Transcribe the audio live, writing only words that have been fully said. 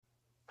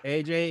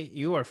AJ,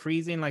 you are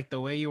freezing like the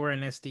way you were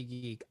in SD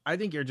Geek. I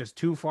think you're just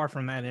too far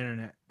from that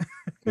internet.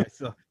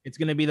 So it's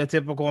gonna be the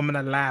typical. I'm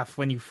gonna laugh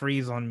when you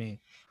freeze on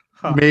me.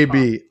 Ha ha.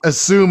 Maybe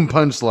assume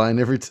punchline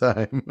every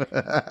time.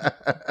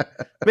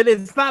 But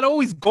it's not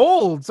always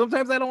gold.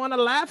 Sometimes I don't want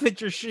to laugh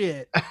at your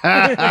shit.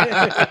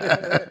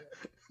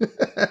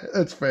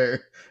 That's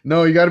fair.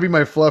 No, you got to be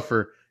my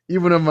fluffer.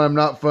 Even if I'm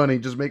not funny,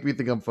 just make me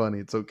think I'm funny.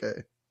 It's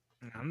okay.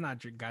 I'm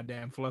not your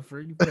goddamn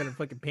fluffer. You better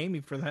fucking pay me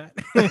for that.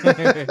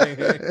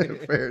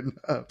 Fair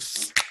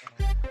enough.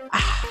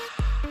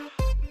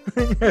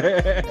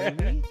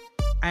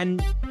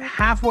 And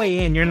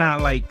halfway in, you're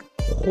not like,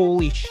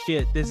 holy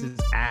shit, this is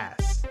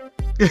ass.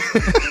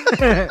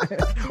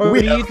 Or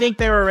do you think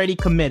they're already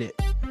committed?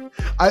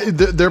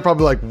 They're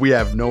probably like, we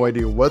have no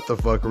idea what the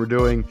fuck we're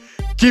doing.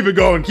 Keep it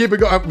going, keep it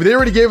going. They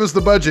already gave us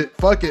the budget.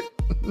 Fuck it.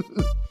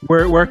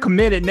 We're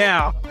committed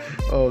now.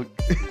 Oh,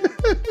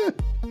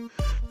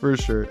 for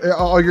sure.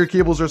 All your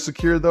cables are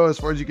secure though, as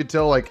far as you can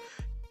tell, like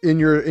in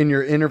your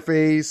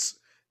interface,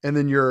 and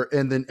then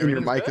in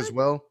your mic as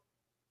well.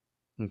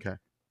 Okay.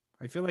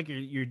 I feel like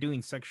you're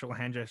doing sexual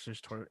hand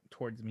gestures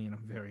towards me, and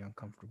I'm very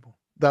uncomfortable.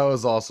 That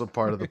was also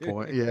part of the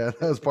point. Yeah,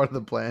 that was part of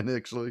the plan,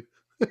 actually.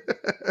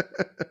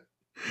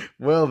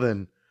 Well,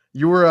 then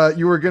you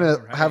were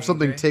gonna have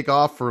something take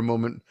off for a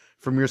moment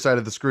from your side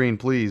of the screen,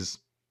 please.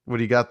 What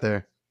do you got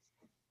there?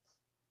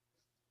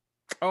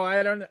 Oh,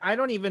 I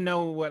don't even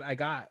know what I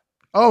got.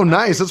 Oh,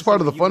 nice. That's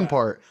part of the fun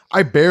part.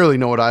 I barely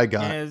know what I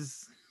got.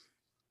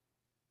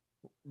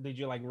 Did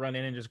you like run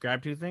in and just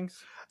grab two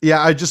things?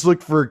 Yeah, I just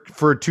looked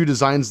for two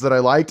designs that I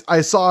liked.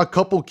 I saw a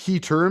couple key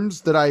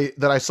terms that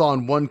I saw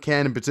in one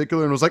can in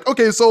particular and was like,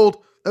 okay, sold.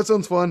 That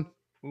sounds fun.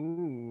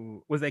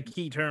 Ooh, was that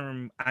key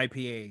term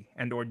IPA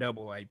and or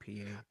double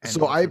IPA?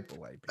 So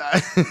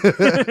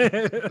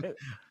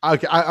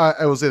okay,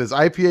 I will say this.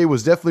 IPA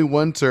was definitely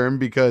one term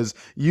because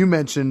you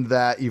mentioned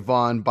that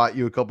Yvonne bought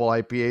you a couple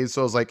IPAs.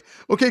 So I was like,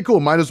 okay,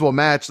 cool. Might as well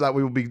match that.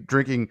 We will be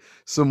drinking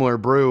similar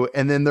brew.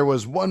 And then there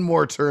was one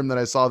more term that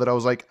I saw that I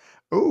was like,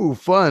 ooh,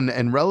 fun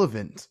and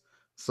relevant.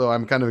 So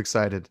I'm kind of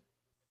excited.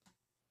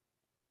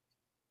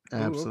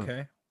 Absolutely.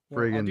 Okay.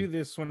 Well, I'll do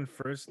this one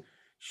first.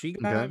 She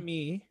got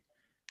me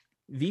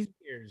these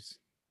beers.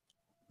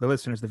 The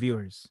listeners, the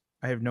viewers.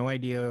 I have no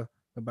idea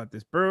about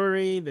this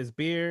brewery, this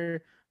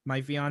beer.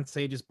 My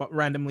fiance just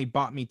randomly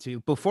bought me to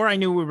before I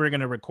knew we were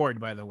going to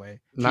record, by the way.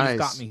 She just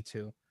got me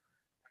to.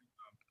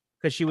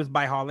 Because she was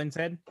by Holland's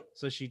Head.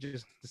 So she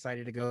just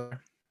decided to go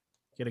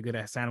get a good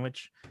ass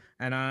sandwich.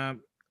 And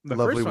the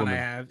first one I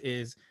have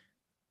is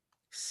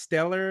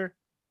Stellar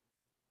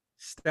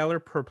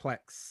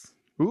Perplex.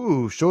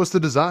 Ooh, show us the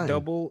design.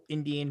 Double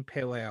Indian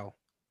Pale Ale.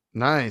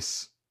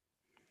 Nice.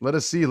 Let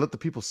us see. Let the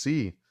people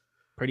see.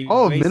 Pretty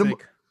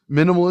basic.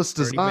 Minimalist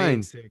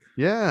design.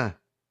 Yeah.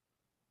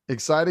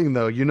 Exciting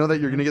though. You know that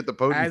you're going to get the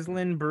potent.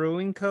 Aslan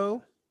Brewing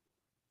Co.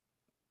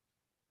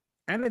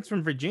 And it's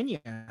from Virginia.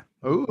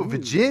 Oh,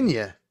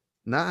 Virginia.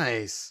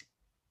 Nice.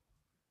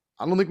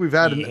 I don't think we've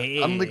had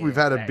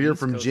a beer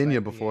from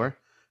Virginia before.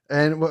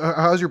 And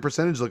how's your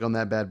percentage look on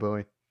that bad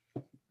boy?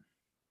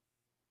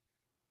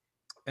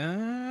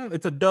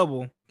 It's a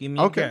double. Give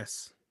me a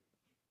guess.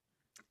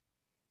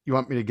 You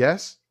want me to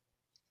guess?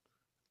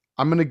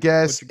 I'm going to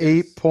guess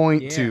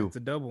 8.2. Yeah, it's a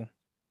double.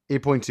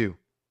 8.2.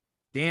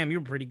 Damn,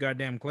 you're pretty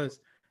goddamn close.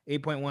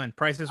 8.1.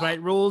 Price is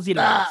Right rules. You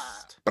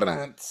lost.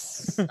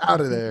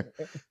 Out of there.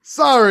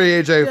 Sorry,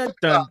 AJ.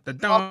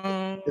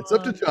 It's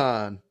up to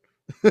John.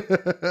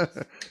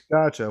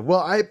 Gotcha.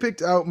 Well, I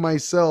picked out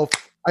myself.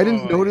 I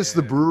didn't notice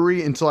the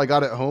brewery until I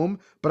got it home,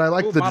 but I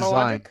like the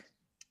design.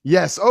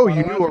 Yes. Oh,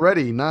 you knew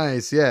already.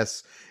 Nice.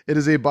 Yes. It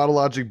is a Bottle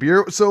Logic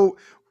beer. So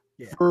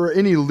for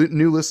any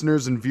new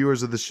listeners and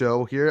viewers of the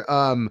show here,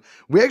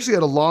 we actually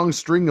had a long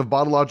string of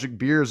Bottle Logic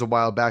beers a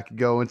while back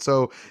ago. And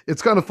so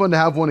it's kind of fun to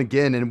have one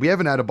again. And we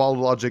haven't had a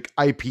Bottle Logic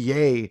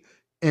IPA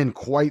in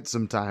quite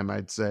some time,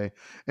 I'd say.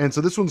 And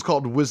so this one's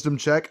called Wisdom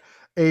Check,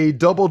 a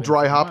double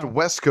dry hopped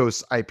West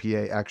Coast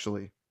IPA,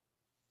 actually.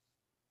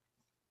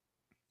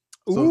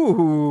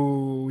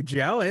 Ooh,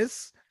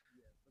 jealous.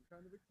 I'm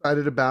kind of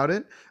excited about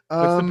it.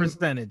 What's the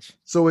percentage?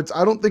 So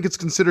I don't think it's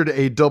considered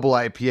a double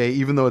IPA,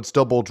 even though it's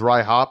double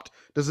dry hopped.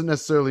 Doesn't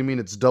necessarily mean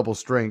it's double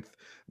strength.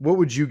 What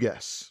would you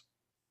guess?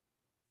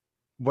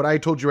 What I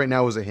told you right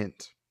now is a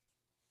hint.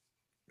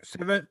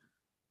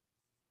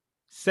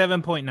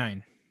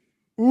 7.9.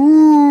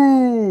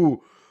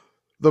 Ooh,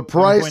 the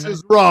price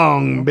is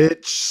wrong,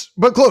 bitch.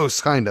 But close,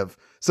 kind of.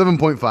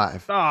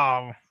 7.5.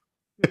 Oh.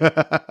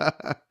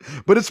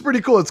 But it's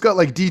pretty cool. It's got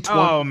like D20.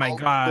 Oh my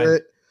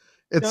god.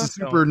 It's a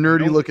super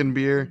nerdy looking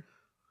beer.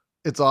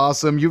 It's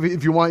awesome.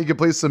 If you want, you can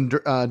play some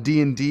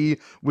D&D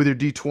with your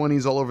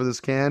D20s all over this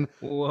can.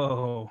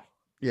 Whoa.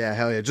 Yeah,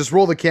 hell yeah. Just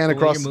roll the can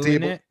across the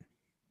table.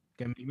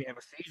 Gonna make me have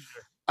a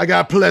seizure. I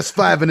got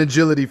 +5 in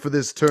agility for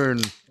this turn.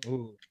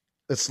 Ooh.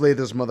 Let's slay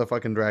this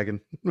motherfucking dragon.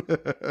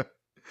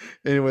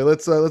 Anyway,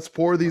 let's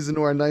pour these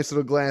into our nice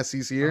little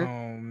glassies here.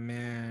 Oh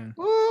man.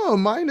 Oh, Wow,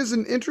 mine is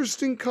an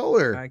interesting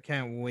color. I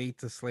can't wait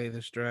to slay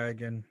this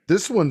dragon.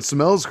 This one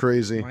smells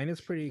crazy. Mine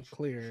is pretty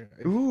clear.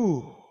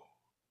 Ooh.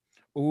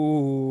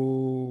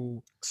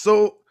 Ooh.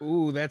 So.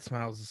 Ooh, that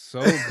smells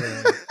so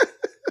good.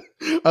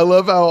 I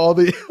love how all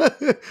the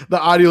the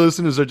audio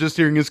listeners are just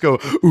hearing us go,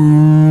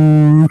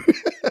 ooh.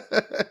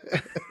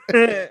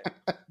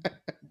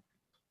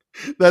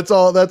 That's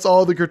all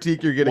the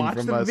critique you're getting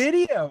from us.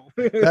 Video.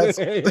 That's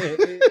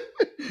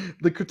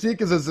the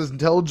critique is as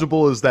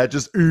intelligible as that.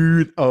 Just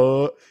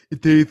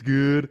it tastes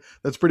good.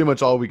 That's pretty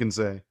much all we can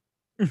say.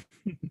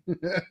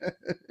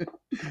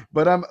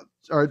 But I'm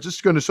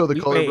just going to show the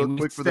color real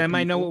quick for the people.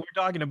 I know what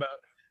we're talking about.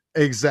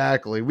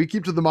 Exactly. We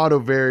keep to the motto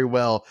very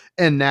well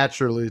and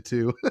naturally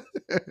too.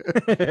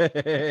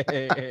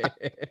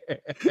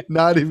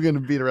 Not even going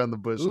to beat around the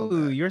bush.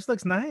 Ooh, yours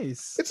looks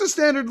nice. It's a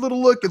standard little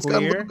look. It's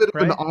got a little bit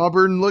of an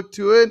auburn look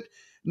to it.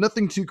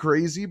 Nothing too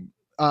crazy.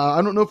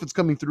 I don't know if it's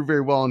coming through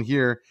very well in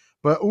here,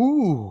 but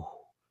ooh,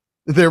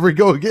 there we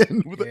go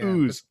again with the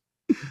ooze.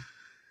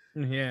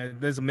 Yeah,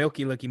 there's a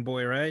milky looking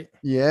boy, right?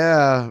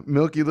 Yeah,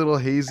 milky little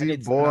hazy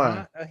boy.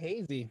 Not a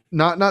hazy.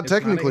 Not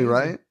technically,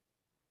 right?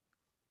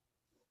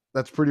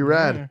 That's pretty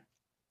rad.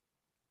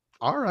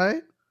 All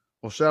right.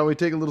 Well, shall we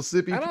take a little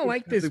sippy? I don't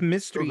like this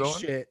mystery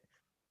shit.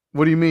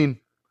 What do you mean?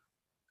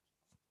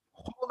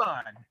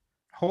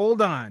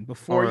 Hold on.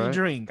 Before you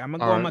drink, I'm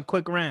gonna go on my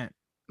quick rant.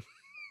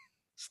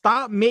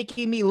 Stop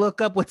making me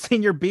look up what's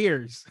in your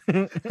beers.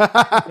 Put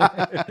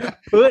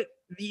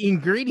the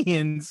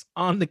ingredients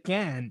on the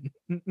can.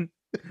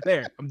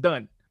 There, I'm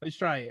done. Let's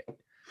try it.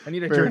 I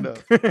need a drink.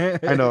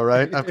 I know,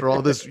 right? After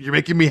all this, you're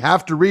making me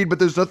have to read, but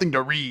there's nothing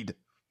to read.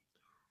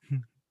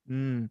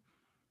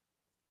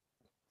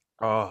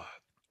 Oh,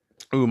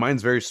 ooh,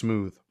 mine's very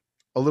smooth,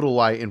 a little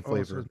light in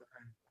flavor.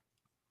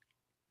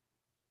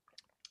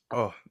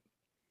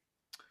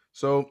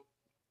 So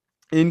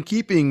in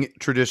keeping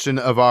tradition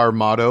of our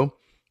motto,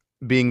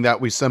 being that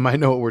we semi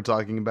know what we're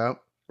talking about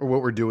or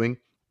what we're doing,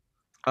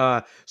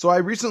 so I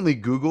recently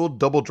Googled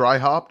double dry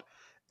hopped,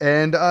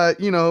 and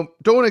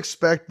don't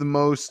expect the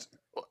most,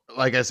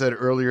 like I said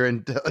earlier,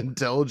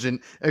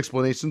 intelligent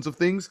explanations of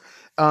things,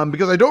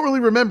 because I don't really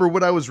remember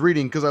what I was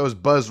reading because I was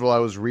buzzed while I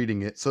was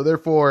reading it. So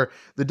therefore,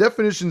 the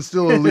definition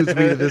still eludes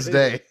me to this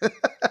day.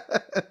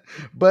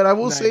 But I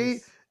will say,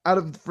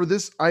 for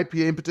this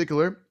IPA in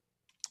particular,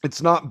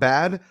 it's not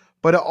bad,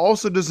 but it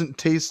also doesn't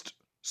taste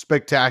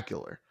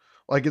spectacular.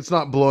 Like, it's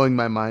not blowing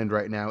my mind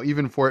right now,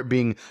 even for it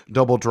being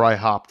double dry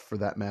hopped, for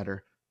that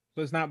matter.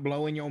 So it's not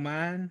blowing your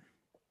mind?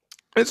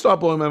 It's not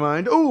blowing my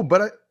mind. Oh,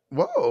 but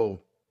whoa.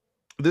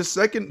 This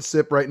second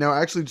sip right now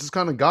actually just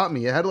kind of got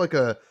me. It had like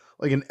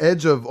an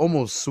edge of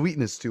almost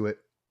sweetness to it.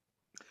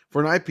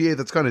 For an IPA,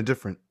 that's kind of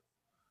different.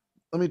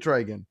 Let me try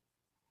again.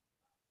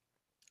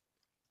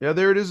 Yeah,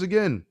 there it is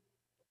again.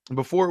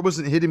 Before it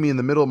wasn't hitting me in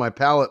the middle of my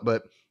palate,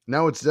 but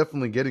now it's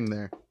definitely getting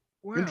there.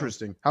 Wow.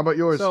 Interesting. How about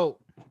yours? So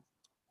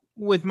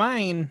with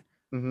mine,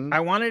 I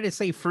wanted to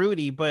say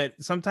fruity, but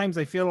sometimes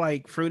I feel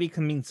like fruity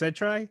can mean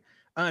citri.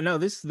 No,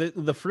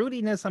 the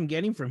fruitiness I'm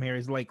getting from here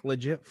is like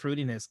legit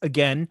fruitiness.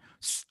 Again,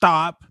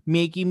 stop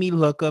making me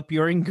look up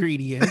your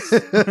ingredients.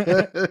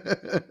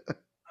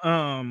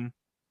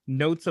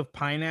 Notes of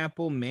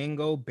pineapple,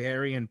 mango,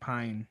 berry, and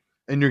pine.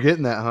 And you're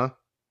getting that, huh?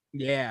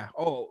 Yeah.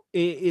 Oh,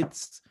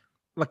 it's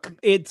like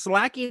it's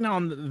lacking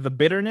on the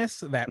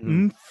bitterness that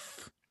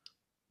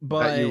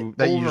but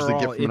that you usually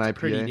get from an IPA.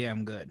 Pretty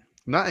damn good.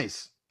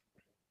 Nice.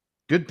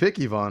 Good pick,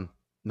 Yvonne.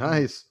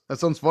 Nice. That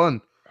sounds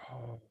fun.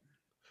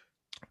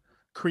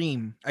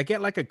 Cream. I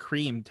get like a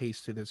cream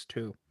taste to this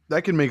too.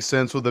 That can make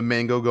sense with the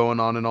mango going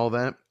on and all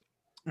that.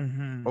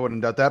 I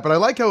wouldn't doubt that, but I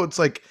like how it's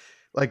like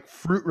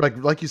fruit,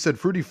 like you said,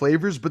 fruity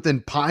flavors, but then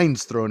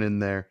pine's thrown in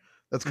there.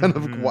 That's kind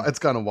of it's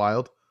kind of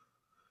wild.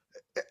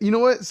 You know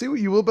what? Say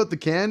what you will about the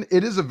can.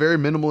 It is a very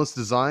minimalist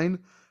design,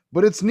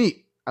 but it's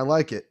neat. I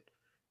like it.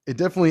 It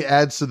definitely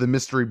adds to the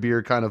mystery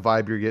beer kind of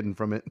vibe you're getting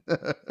from it.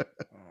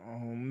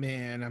 Oh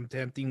man, I'm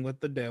tempting with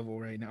the devil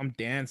right now. I'm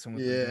dancing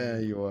with the devil. Yeah,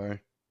 you are.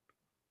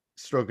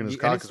 Stroking his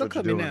cock is what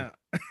you're doing.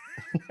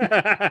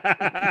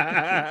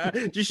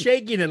 Just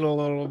shaking it a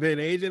little bit,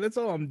 AJ. That's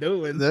all I'm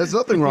doing. There's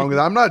nothing wrong with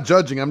it. I'm not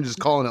judging. I'm just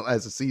calling it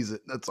as I sees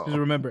it. That's all. Just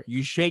remember,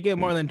 you shake it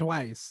more than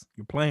twice,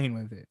 you're playing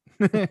with it.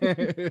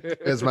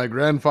 As my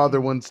grandfather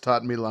once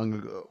taught me long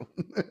ago.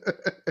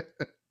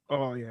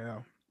 Oh yeah.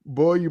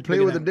 Boy, you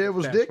play with the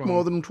devil's dick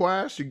more than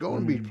twice, you're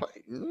going to be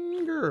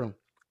playing, girl.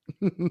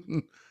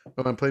 Oh,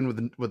 I'm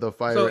playing with a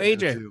fire. So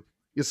AJ, too.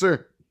 Yes,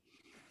 sir.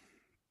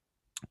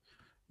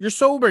 You're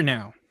sober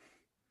now.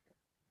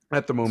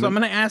 At the moment. So I'm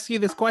going to ask you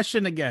this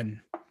question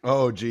again.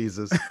 Oh,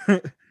 Jesus.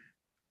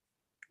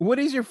 What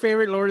is your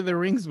favorite Lord of the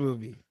Rings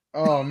movie?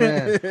 Oh,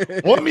 man.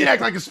 Well, let me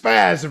act like a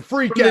spaz and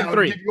freak out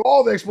and give you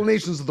all the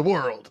explanations of the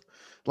world.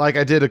 Like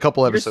I did a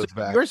couple episodes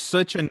back. You're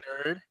such a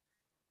nerd.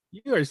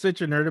 You are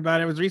such a nerd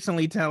about it. I was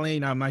recently telling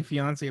my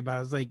fiance about it.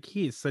 I was like,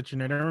 he is such a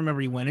nerd. I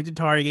remember he went into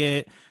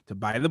Target to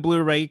buy the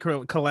Blu-ray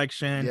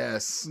collection.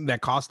 Yes.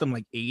 That cost him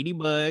like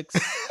 $80.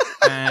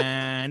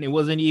 And it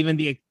wasn't even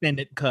the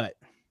extended cut.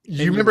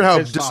 You remember how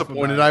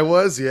disappointed I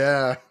was?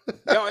 Yeah.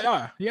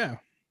 Yeah.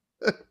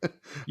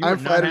 I'm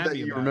flattered that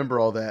you remember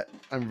all that.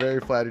 I'm very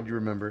flattered you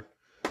remember.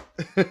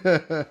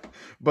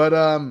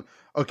 But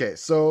okay,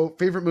 so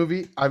favorite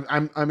movie.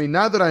 I mean,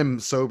 now that I'm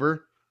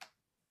sober,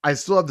 I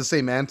still have the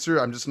same answer.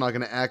 I'm just not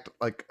going to act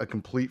like a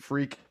complete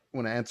freak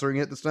when answering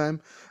it this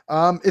time.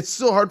 It's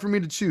still hard for me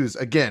to choose.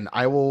 Again,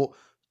 I will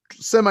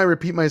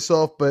semi-repeat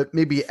myself, but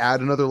maybe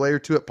add another layer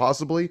to it,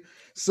 possibly.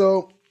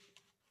 So,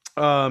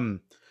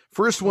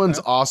 first one's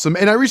awesome,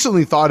 and I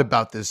recently thought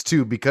about this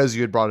too because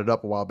you had brought it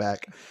up a while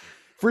back.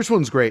 First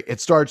one's great.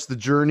 It starts the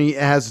journey.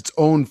 It has its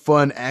own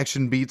fun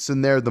action beats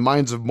in there. The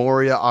Mines of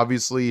Moria,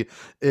 obviously,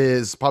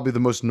 is probably the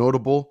most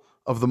notable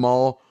of them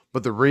all.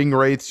 But the ring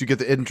wraiths, you get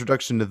the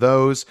introduction to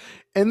those.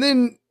 And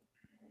then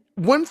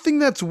one thing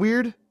that's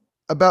weird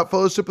about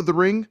Fellowship of the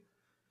Ring,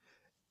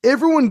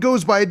 everyone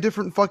goes by a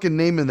different fucking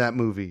name in that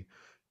movie.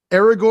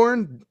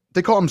 Aragorn,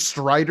 they call him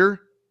Strider.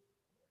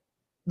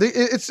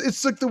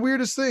 It's like the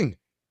weirdest thing.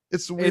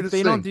 It's the weirdest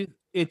thing.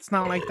 It's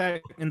not like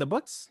that in the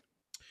books.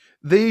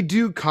 They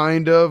do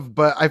kind of,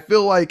 but I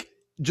feel like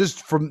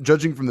just from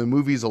judging from the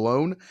movies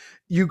alone,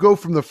 you go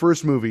from the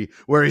first movie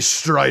where he's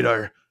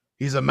Strider.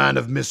 He's a man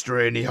of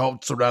mystery and he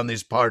halts around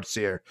these parts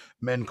here.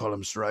 Men call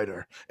him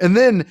Strider. And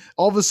then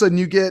all of a sudden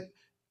you get,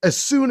 as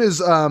soon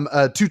as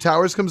Two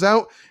Towers comes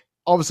out,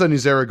 all of a sudden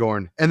he's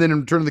Aragorn. And then in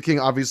Return of the King,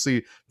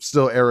 obviously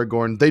still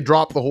Aragorn. They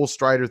drop the whole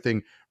Strider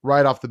thing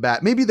right off the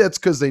bat. Maybe that's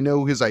because they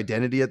know his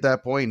identity at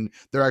that point and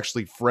they're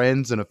actually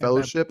friends in a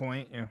fellowship. At that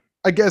point, yeah.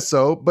 I guess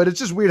so, but it's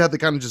just weird how they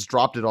kind of just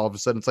dropped it all of a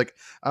sudden. It's like,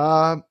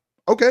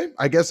 okay,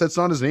 I guess that's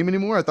not his name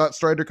anymore. I thought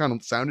Strider kind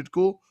of sounded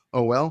cool.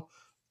 Oh, well.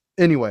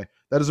 Anyway,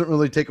 that doesn't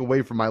really take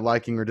away from my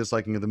liking or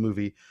disliking of the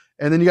movie.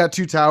 And then you got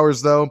Two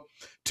Towers, though.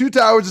 Two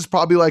Towers is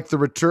probably like the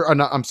return.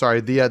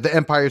 The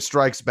Empire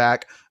Strikes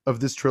Back of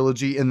this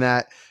trilogy. In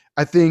that,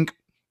 I think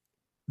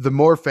the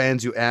more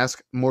fans you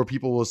ask, more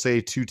people will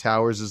say Two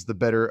Towers is the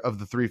better of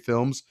the three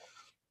films.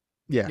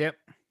 Yeah. Yep.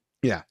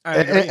 Yeah.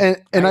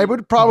 And I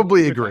would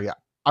probably agree.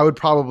 I would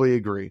probably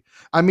agree.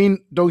 I mean,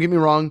 don't get me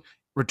wrong.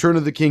 Return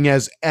of the King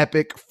has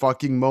epic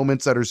fucking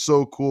moments that are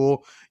so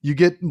cool. You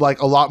get like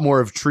a lot more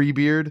of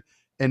Treebeard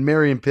and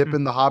Merry and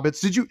Pippin, the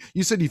Hobbits.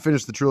 You said you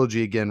finished the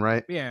trilogy again,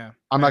 right? Yeah.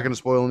 I'm not going to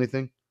spoil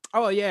anything.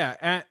 Oh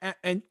yeah.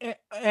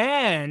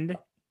 And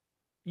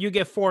you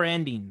get 4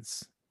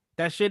 endings.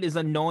 That shit is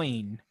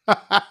annoying.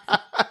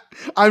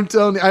 I'm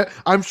telling you,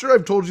 I'm sure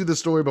I've told you this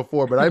story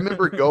before, but I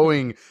remember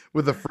going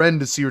with a friend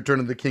to see Return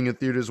of the King in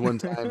theaters one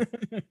time.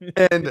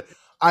 And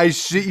I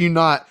shit you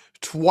not,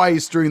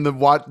 twice during the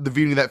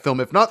viewing of that film,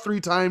 if not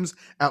 3 times,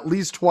 at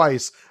least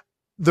twice,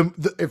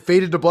 it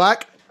faded to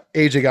black.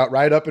 AJ got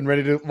right up and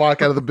ready to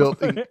walk out of the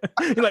building.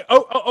 You're like,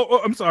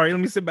 oh, I'm sorry. Let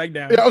me sit back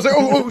down. Yeah, I was like,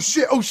 oh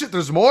shit,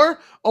 there's more?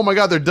 Oh my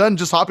God, they're done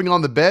just hopping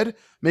on the bed,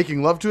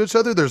 making love to each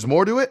other. There's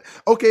more to it?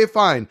 Okay,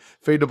 fine.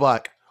 Fade to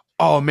black.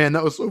 Oh man,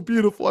 that was so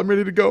beautiful. I'm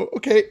ready to go.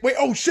 Okay, wait,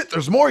 oh shit,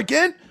 there's more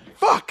again?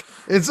 Fuck.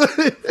 It's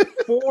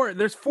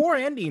there's 4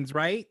 endings,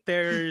 right?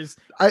 There's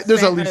at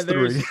least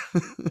 3.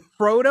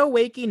 Frodo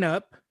waking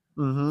up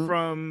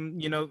from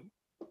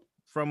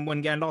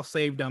when Gandalf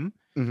saved him.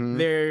 Mm-hmm.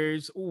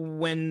 There's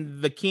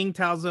when the king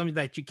tells them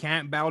that you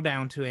can't bow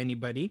down to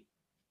anybody.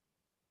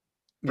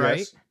 Right?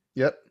 Yes.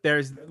 Yep.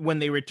 There's when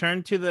they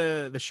return to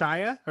the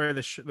Shire, or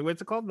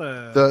what's it called?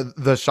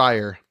 The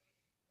Shire.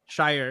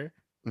 Shire,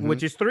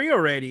 which is 3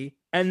 already.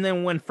 And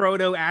then when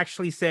Frodo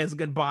actually says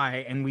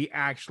goodbye and we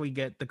actually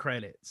get the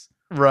credits.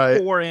 Right.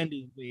 4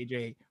 endings,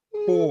 AJ.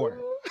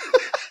 4.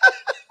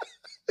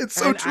 It's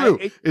so true.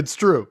 It's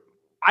true.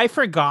 I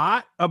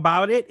forgot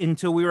about it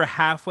until we were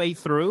halfway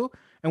through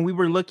and we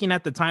were looking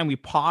at the time. We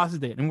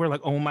paused it and we're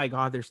like, oh my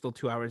God, there's still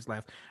 2 hours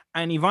left.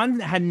 And Yvonne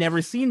had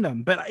never seen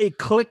them, but it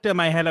clicked in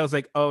my head. I was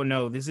like, oh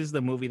no, this is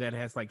the movie that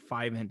has like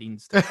 5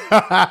 endings.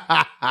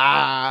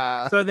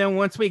 So then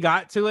once we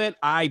got to it,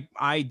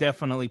 I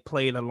definitely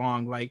played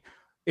along. Like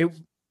it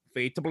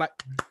fade to black.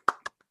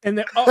 And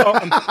then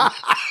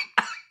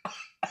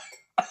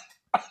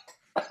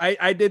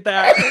I did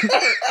that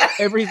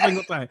every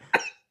single time.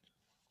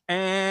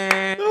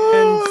 And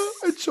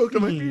I choked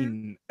on my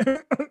ear.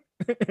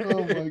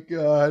 Oh my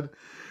God.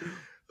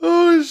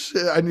 Oh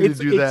shit! I need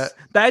to do that.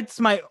 That's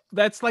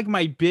like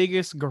my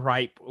biggest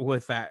gripe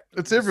with that.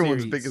 It's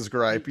everyone's biggest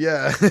gripe.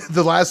 Yeah,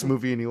 the last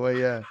movie anyway.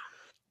 Yeah.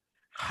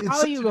 How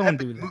are you gonna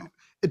do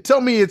that?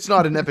 Tell me it's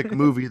not an epic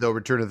movie though.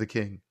 Return of the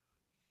King.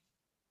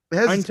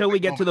 Until we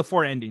get to the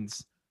 4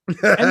 endings,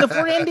 and the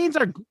 4 endings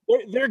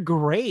they're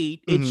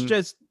great. It's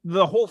just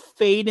the whole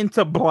fade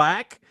into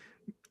black.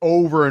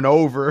 Over and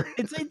over.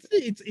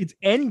 It's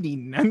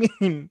ending. I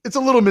mean, it's a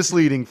little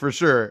misleading for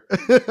sure.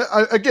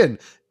 Again,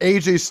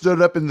 AJ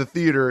stood up in the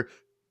theater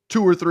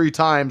 2 or 3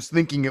 times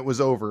thinking it was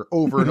over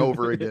and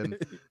over again.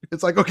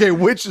 It's like, okay,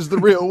 which is the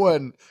real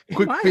one?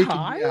 Quick faking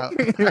me out.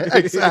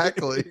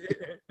 Exactly.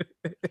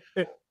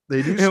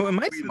 They do. Am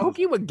I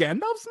smoking with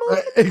Gandalf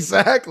smoke?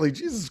 Exactly.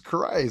 Jesus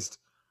Christ.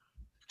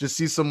 Just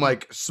see some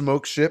like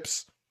smoke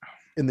ships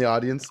in the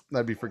audience.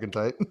 That'd be freaking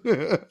tight.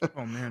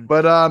 Oh man.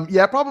 But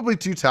yeah, probably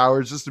Two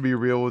Towers, just to be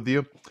real with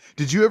you.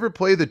 Did you ever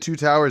play the Two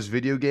Towers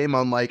video game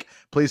on like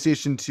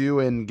PlayStation 2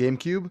 and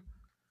GameCube?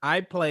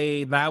 I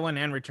played that one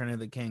and Return of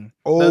the King.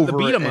 The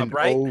beat 'em up,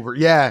 right? Over.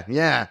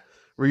 Yeah.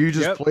 Where you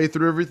just play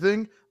through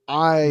everything.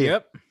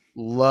 I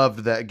loved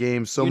that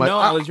game so much.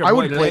 I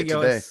would play it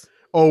today.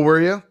 Oh, were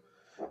you?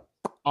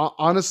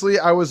 Honestly,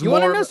 I was more. You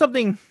want to know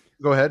something?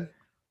 Go ahead.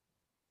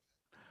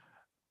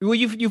 Well,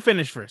 you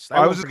finish first.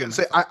 I was just gonna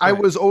say I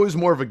was always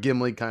more of a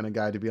Gimli kind of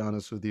guy, to be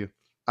honest with you.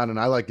 I don't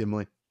know. I like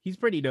Gimli. He's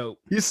pretty dope.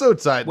 He's so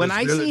tight. When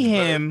I see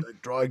him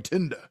drawing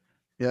Tinder.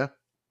 Yeah.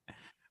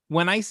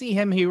 When I see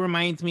him, he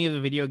reminds me of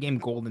the video game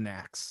Golden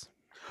Axe.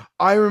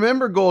 I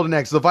remember Golden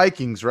Axe, the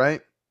Vikings,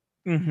 right?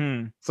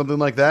 Mm-hmm. Something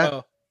like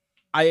that.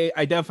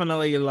 I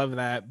definitely love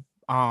that.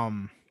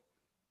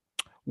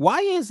 Why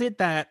is it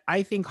that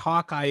I think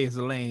Hawkeye is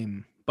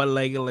lame, but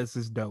Legolas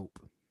is dope?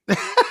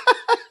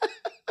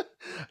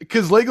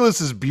 Because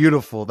Legolas is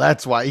beautiful.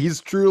 That's why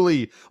he's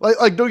truly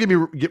like.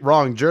 Don't get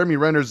wrong. Jeremy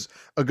Renner's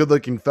a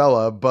good-looking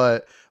fella,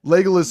 but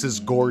Legolas is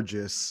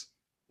gorgeous.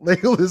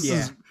 Legolas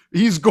is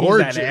he's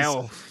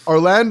gorgeous.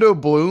 Orlando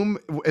Bloom,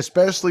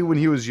 especially when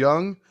he was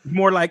young,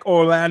 more like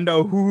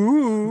Orlando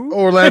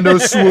Orlando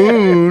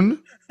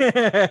Swoon.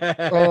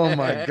 Oh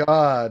my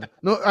god!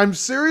 No, I'm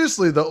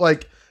seriously though.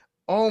 Like,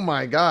 oh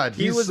my god,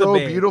 he's so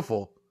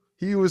beautiful.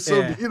 He was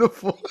so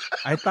beautiful.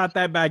 I thought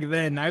that back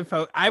then.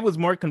 I was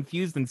more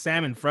confused than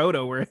Sam and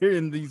Frodo were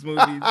in these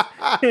movies.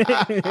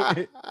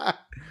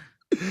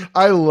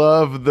 I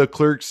love the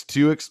Clerks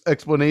 2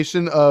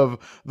 explanation of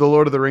the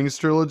Lord of the Rings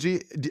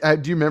trilogy. Do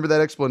you remember that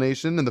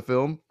explanation in the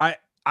film?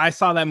 I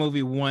saw that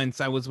movie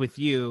once. I was with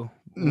you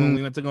when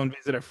we went to go and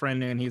visit a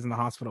friend and he's in the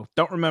hospital.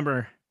 Don't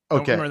remember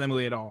that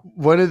movie at all.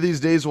 One of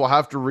these days we'll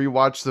have to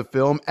rewatch the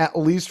film, at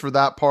least for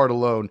that part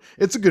alone.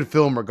 It's a good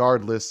film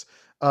regardless.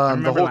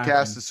 The whole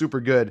cast is super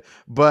good,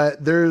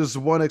 but there's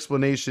one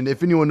explanation.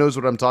 If anyone knows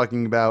what I'm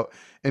talking about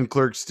in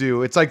Clerks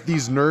 2, it's like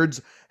these nerds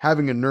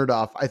having a nerd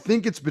off. I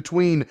think it's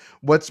between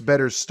what's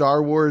better,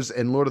 Star Wars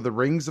and Lord of the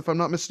Rings, if I'm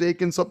not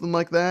mistaken, something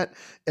like that.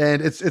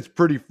 And it's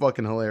pretty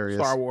fucking hilarious.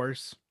 Star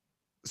Wars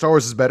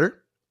is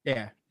better?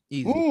 Yeah,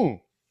 easy. Ooh.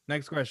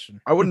 Next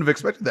question. I wouldn't have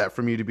expected that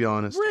from you, to be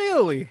honest.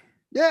 Really?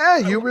 Yeah,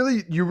 you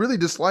really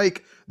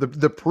dislike the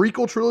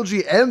prequel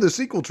trilogy and the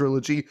sequel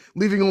trilogy,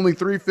 leaving only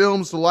 3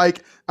 films to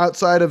like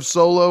outside of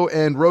Solo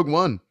and Rogue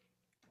One.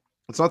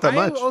 It's not that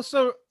much.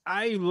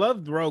 I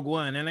loved Rogue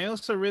One, and I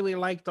also really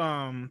liked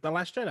The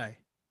Last Jedi.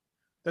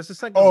 That's the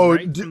second one,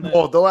 right?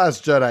 The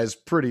Last Jedi is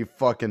pretty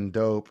fucking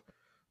dope.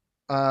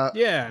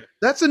 Yeah.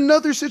 That's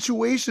another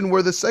situation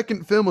where the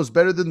second film was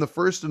better than the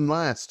first and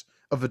last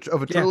of a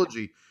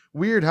trilogy.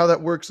 Weird how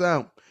that works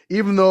out.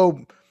 Even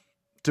though,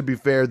 to be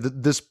fair,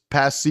 this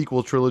past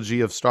sequel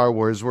trilogy of Star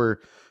Wars were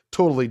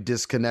totally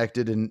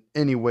disconnected in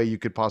any way you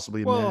could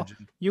possibly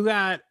imagine. You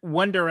got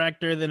one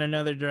director, then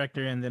another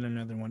director, and then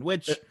another one,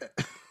 which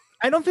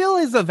I don't feel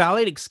is a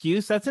valid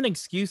excuse. That's an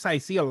excuse I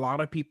see a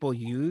lot of people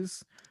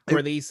use,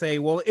 where they say,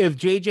 well, if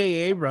J.J.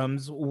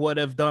 Abrams would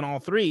have done all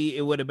 3,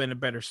 it would have been a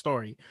better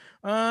story.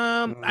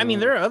 I mean,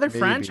 there are other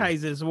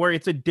franchises where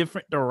it's a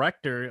different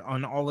director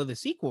on all of the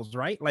sequels,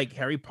 right? Like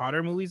Harry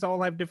Potter movies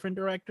all have different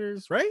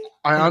directors, right?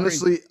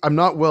 I'm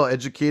not well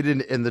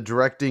educated in the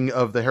directing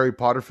of the Harry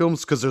Potter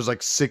films because there's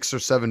like 6 or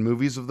 7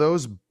 movies of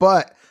those.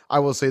 But I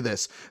will say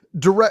this,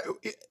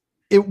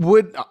 it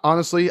would,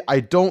 honestly,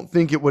 I don't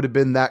think it would have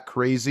been that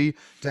crazy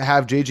to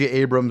have J.J.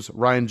 Abrams,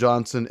 Rian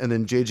Johnson, and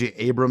then J.J.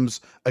 Abrams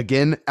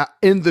again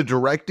in the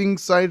directing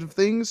side of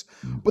things.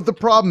 But the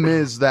problem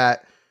is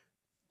that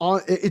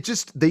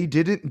they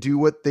didn't do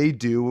what they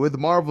do with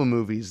Marvel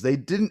movies. They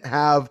didn't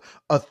have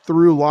a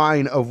through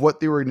line of what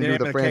they were going to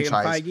do with the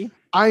franchise.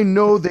 I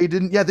know they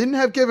didn't. Yeah, they didn't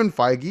have Kevin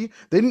Feige.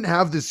 They didn't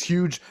have this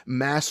huge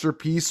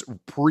masterpiece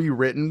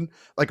pre-written,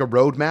 like a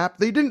roadmap.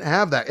 They didn't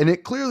have that. And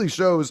it clearly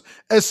shows,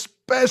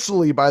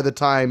 especially by the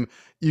time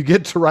you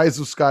get to Rise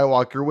of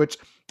Skywalker, which,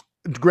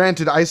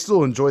 granted, I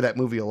still enjoy that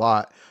movie a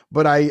lot,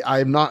 but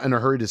I'm not in a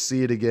hurry to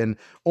see it again,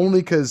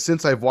 only because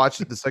since I've watched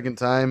it the second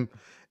time,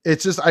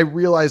 it's just, I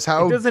realize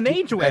how it doesn't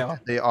age well.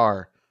 They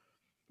are.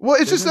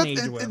 Well, it's just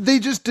that they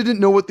just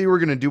didn't know what they were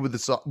going to do with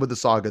the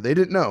saga. They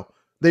didn't know.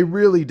 They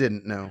really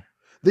didn't know.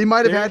 They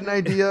might have had an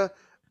idea,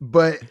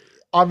 but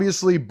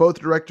obviously both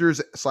directors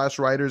 /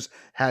 writers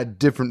had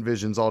different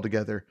visions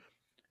altogether.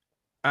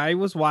 I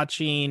was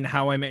watching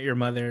How I Met Your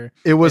Mother.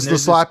 It was the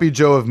Sloppy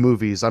Joe of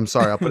movies. I'm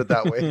sorry, I'll put it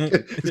that way.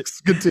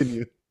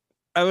 Continue.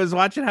 I was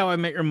watching How I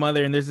Met Your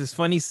Mother, and there's this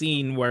funny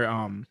scene where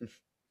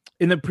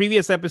in the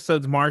previous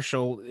episodes,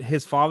 Marshall,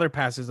 his father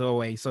passes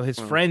away, so his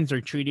friends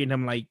are treating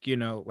him like,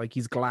 like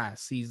he's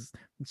glass. He's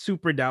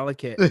super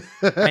delicate.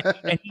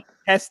 and he's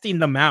testing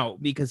them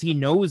out because he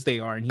knows they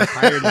are, and he's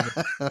tired of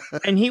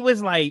it. And he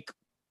was like,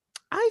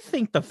 I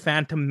think The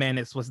Phantom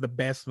Menace was the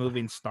best movie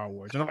in Star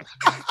Wars. And I'm like,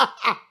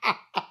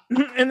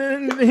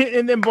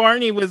 and then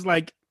Barney was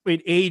like,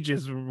 it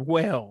ages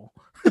well.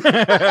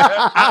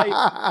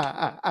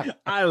 I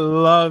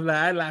love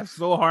that. I laughed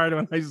so hard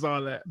when I saw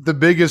that. The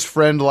biggest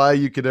friend lie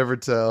you could ever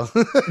tell.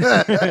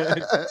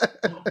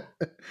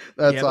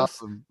 That's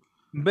awesome.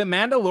 But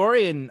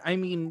Mandalorian, I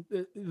mean,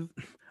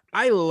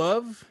 I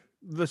love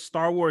the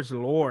Star Wars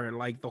lore,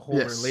 like the whole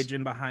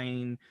religion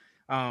behind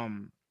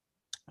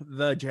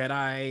the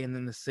Jedi and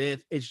then the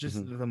Sith. It's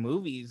just the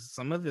movies.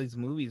 Some of these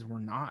movies were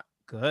not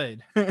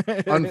good.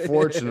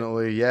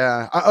 Unfortunately,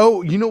 yeah.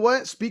 Oh, you know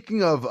what?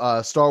 Speaking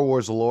of Star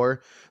Wars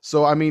lore,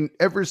 so I mean,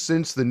 ever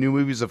since the new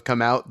movies have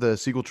come out, the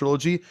sequel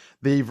trilogy,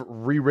 they've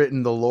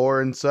rewritten the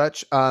lore and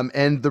such.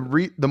 And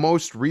the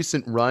most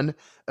recent run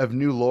of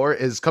new lore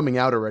is coming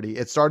out already.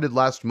 It started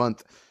last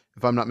month,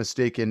 if I'm not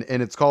mistaken,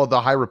 and it's called The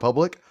High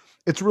Republic.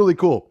 It's really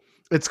cool.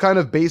 It's kind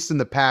of based in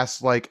the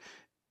past, like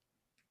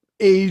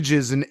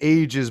ages and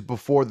ages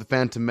before the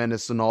Phantom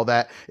Menace and all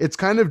that. It's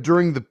kind of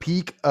during the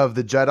peak of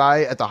the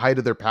Jedi at the height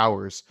of their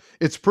powers.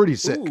 It's pretty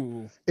sick.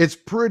 Ooh. It's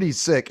pretty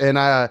sick. And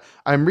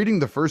I'm reading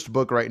the first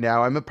book right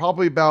now. I'm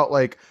probably about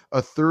like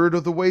a third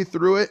of the way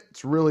through it.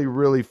 It's really,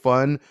 really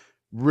fun.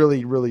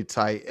 Really, really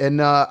tight.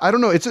 And I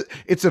don't know,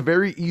 it's a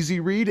very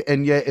easy read,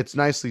 and yet it's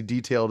nicely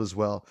detailed as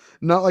well.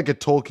 Not like a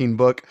Tolkien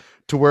book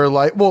to where,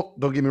 like, well,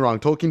 don't get me wrong,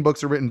 Tolkien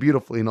books are written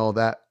beautifully and all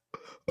that.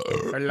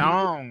 They're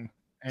long.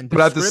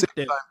 But at the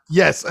same time,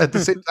 yes, at the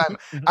same time,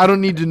 I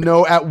don't need to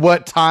know at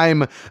what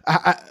time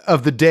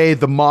of the day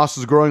the moss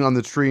was growing on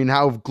the tree and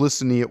how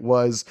glistening it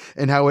was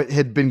and how it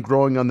had been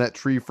growing on that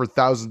tree for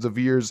thousands of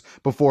years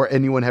before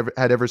anyone had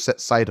ever set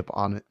sight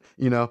upon it.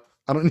 You know,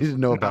 I don't need to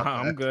know about that.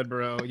 I'm good,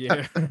 bro.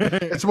 Yeah.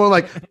 It's more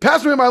like,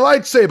 pass me my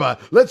lightsaber.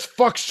 Let's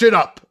fuck shit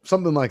up.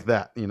 Something like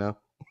that, you know?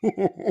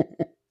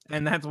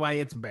 And that's why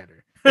it's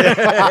better.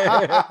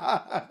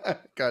 God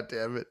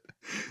damn it.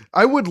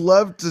 I would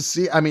love to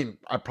see, I mean,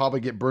 I'd probably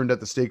get burned at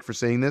the stake for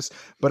saying this,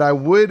 but I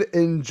would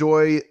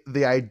enjoy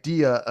the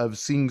idea of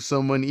seeing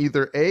someone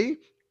either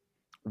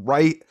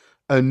write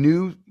a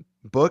new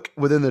book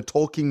within the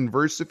Tolkien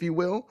verse, if you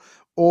will,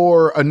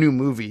 or a new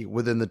movie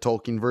within the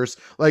Tolkien verse,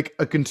 like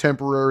a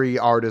contemporary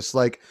artist,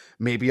 like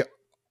maybe a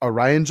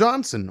Rian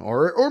Johnson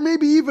or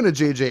maybe even a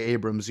J.J.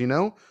 Abrams, you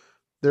know?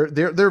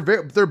 They're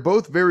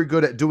both very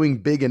good at doing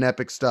big and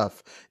epic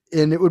stuff,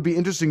 and it would be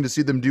interesting to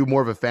see them do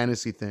more of a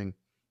fantasy thing.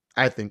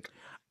 I think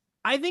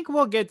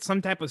we'll get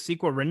some type of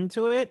sequel written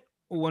to it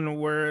when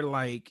we're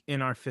like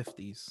in our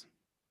 50s.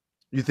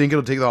 You think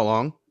it'll take that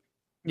long?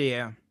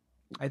 Yeah,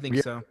 I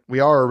think so. We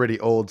are already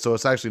old, so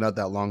it's actually not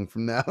that long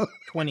from now.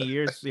 20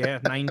 years, yeah,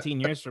 19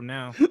 years from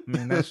now. I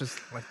mean, that's just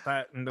like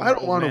that. I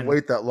don't want to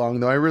wait that long,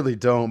 though. I really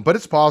don't, but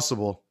it's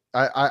possible.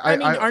 I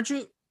mean, aren't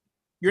you?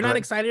 You're not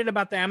excited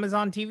about the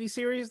Amazon TV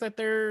series that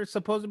they're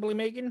supposedly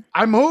making?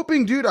 I'm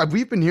hoping, dude.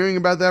 We've been hearing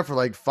about that for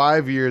like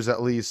 5 years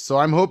at least. So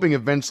I'm hoping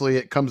eventually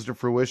it comes to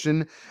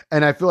fruition.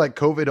 And I feel like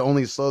COVID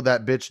only slowed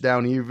that bitch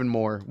down even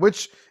more,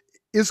 which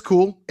is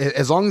cool.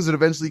 As long as it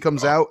eventually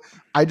comes out,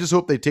 I just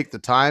hope they take the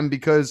time,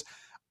 because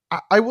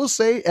I will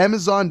say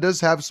Amazon does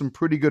have some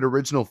pretty good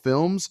original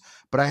films,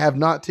 but I have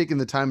not taken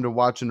the time to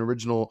watch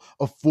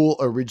a full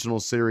original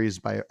series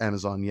by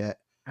Amazon yet.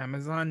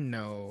 Amazon,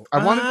 no.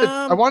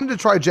 I wanted to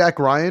try Jack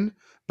Ryan,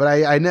 but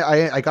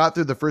I got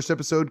through the first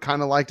episode,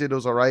 kind of liked it. It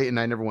was all right, and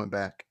I never went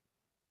back.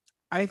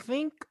 I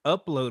think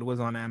Upload was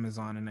on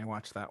Amazon, and I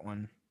watched that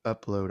one.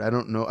 Upload. I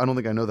don't know. I don't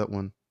think I know that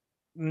one.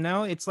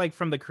 No, it's like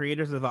from the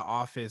creators of The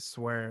Office,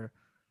 where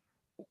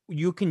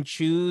you can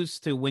choose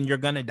to, when you're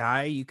gonna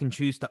die, you can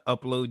choose to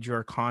upload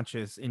your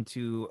conscious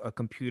into a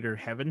computer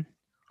heaven.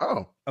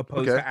 Oh,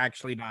 opposed to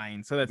actually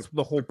dying. So that's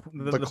the whole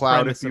the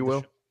cloud, if you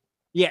will.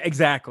 Yeah,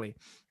 exactly.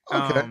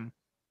 Okay.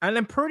 And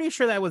I'm pretty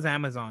sure that was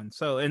Amazon.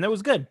 So, and that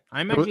was good.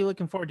 I'm actually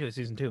looking forward to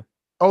season 2.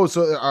 Oh,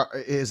 so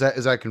is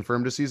that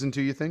confirmed to season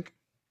 2, you think?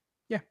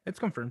 Yeah, it's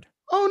confirmed.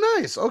 Oh,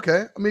 nice.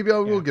 Okay. Maybe I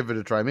will give it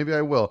a try. Maybe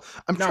I will.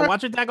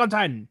 Watch Attack on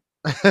Titan.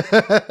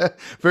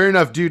 Fair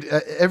enough, dude.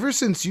 Ever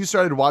since you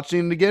started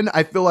watching it again,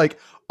 I feel like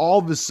all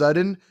of a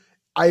sudden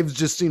I've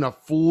just seen a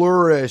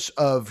flourish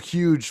of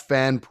huge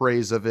fan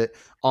praise of it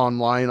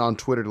online on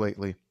Twitter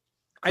lately.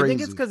 Crazy. I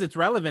think it's because it's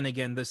relevant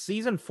again. The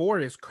season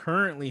 4 is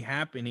currently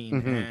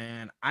happening,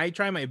 and I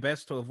try my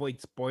best to avoid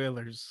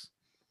spoilers.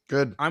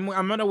 Good. I'm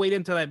gonna wait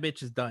until that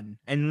bitch is done,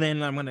 and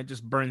then I'm gonna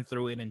just burn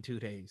through it in 2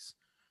 days.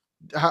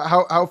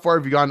 How far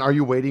have you gone? Are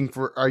you waiting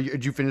for?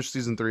 Did you finish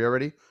season 3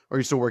 already? Or are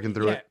you still working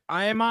through it?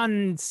 I am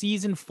on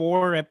season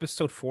 4,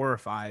 episode 4 or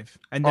 5,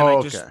 and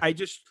then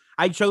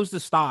I chose to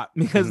stop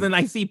because then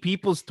I see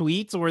people's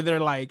tweets where they're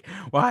like,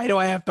 "Why do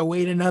I have to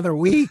wait another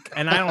week?"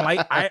 And I don't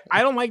like I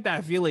don't like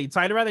that feeling.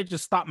 So I'd rather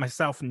just stop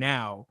myself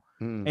now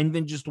and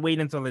then just wait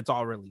until it's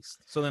all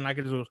released. So then I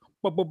could just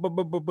boop, boop, boop,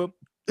 boop, boop, boop,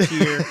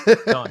 here,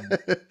 done.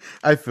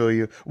 I feel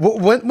you.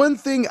 One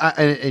thing,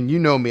 and you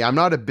know me, I'm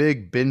not a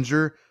big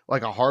binger,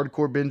 like a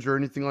hardcore binger or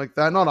anything like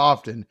that. Not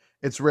often.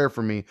 It's rare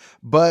for me.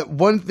 But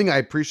one thing I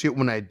appreciate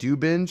when I do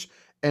binge,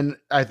 and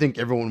I think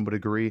everyone would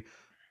agree,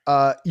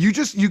 you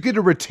get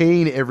to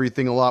retain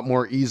everything a lot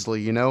more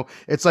easily. You know,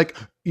 it's like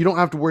you don't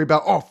have to worry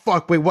about, oh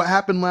fuck, wait, what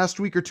happened last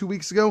week or 2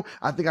 weeks ago?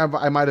 I think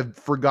I might have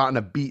forgotten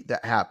a beat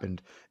that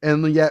happened.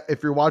 And yet,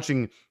 if you're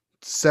watching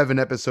 7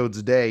 episodes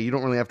a day, you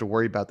don't really have to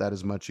worry about that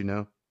as much. You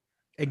know.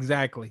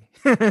 Exactly.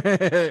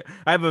 I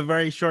have a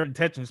very short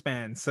attention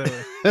span, so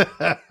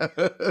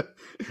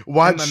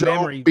watch show,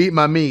 memory. Beat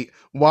my meat.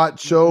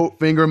 Watch show,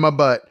 finger in my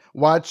butt.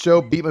 Watch show,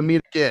 beat my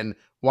meat again.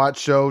 Watch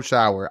show,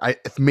 shower.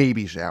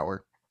 Maybe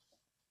shower.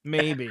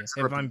 Maybe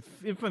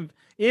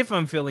if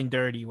I'm feeling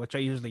dirty, which I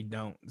usually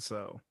don't.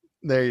 So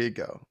there you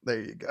go.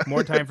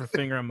 More time for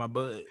finger on my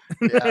butt.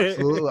 Yeah,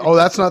 absolutely. Oh,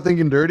 that's not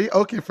thinking dirty?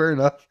 Okay, fair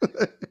enough.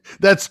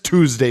 That's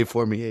Tuesday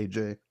for me,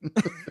 AJ.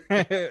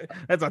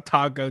 That's a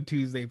Taco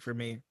Tuesday for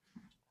me.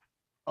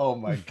 Oh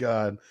my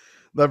God.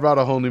 That brought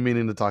a whole new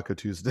meaning to Taco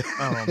Tuesday.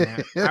 Oh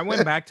man. I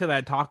went back to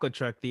that taco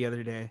truck the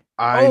other day.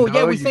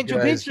 We sent you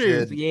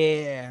pictures. Did.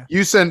 Yeah.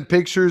 You sent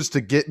pictures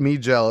to get me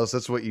jealous.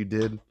 That's what you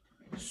did.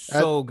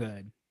 So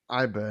good.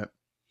 I bet.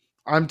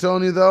 I'm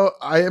telling you though,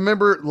 I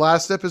remember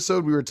last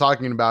episode we were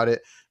talking about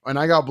it and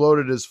I got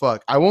bloated as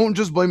fuck. I won't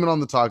just blame it on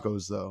the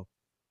tacos though.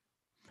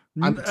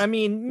 I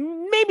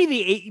mean, maybe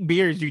the 8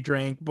 beers you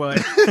drank, but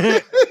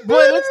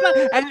let's not.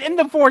 And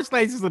the 4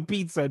 slices of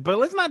pizza, but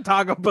let's not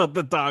talk about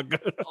the taco.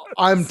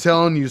 I'm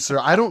telling you, sir.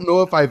 I don't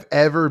know if I've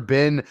ever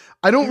been.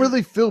 I don't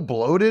really feel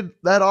bloated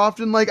that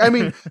often. Like, I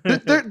mean,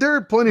 there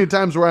are plenty of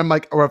times where I'm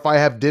like, or if I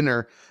have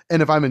dinner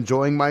and if I'm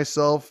enjoying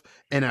myself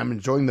and I'm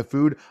enjoying the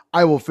food,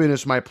 I will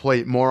finish my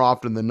plate more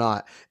often than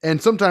not.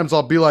 And sometimes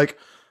I'll be like,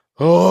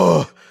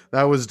 oh,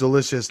 that was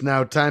delicious.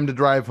 Now time to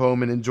drive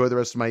home and enjoy the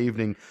rest of my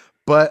evening.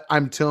 But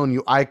I'm telling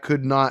you, I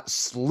could not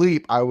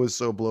sleep. I was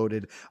so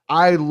bloated.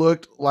 I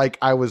felt like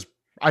I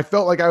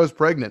was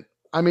pregnant.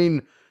 I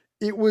mean,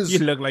 it was. You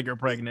look like you're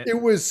pregnant.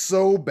 It was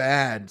so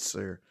bad,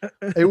 sir.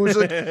 It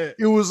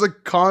was a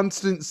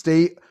constant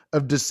state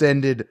of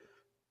distended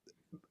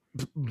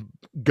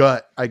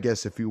gut, I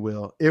guess, if you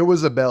will. It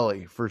was a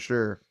belly for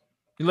sure.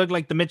 You look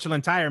like the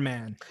Michelin Tire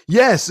Man.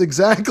 Yes,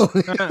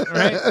 exactly.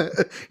 Right?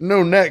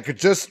 No neck,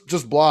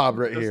 just blob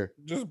here.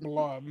 Just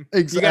blob.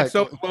 Exactly. You got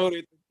so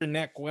bloated, your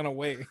neck went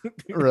away.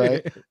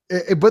 Right.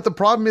 But the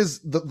problem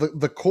is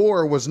the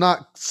core was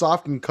not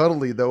soft and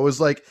cuddly though. It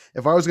was like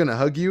if I was gonna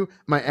hug you,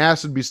 my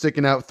ass would be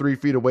sticking out 3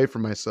 feet away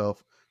from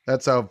myself.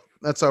 That's how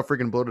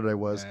freaking bloated I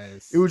was.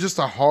 Nice. It was just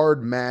a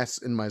hard mass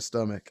in my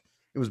stomach.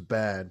 It was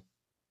bad.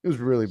 It was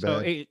really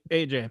bad. So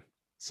AJ.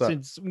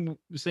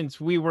 Since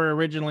we were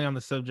originally on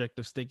the subject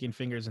of sticking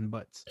fingers in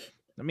butts,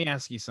 let me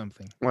ask you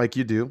something. Like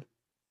you do.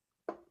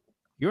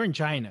 You're in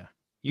China.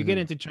 You get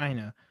into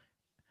China.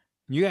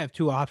 You have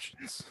 2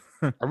 options.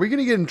 Are we going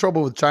to get in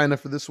trouble with China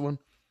for this one?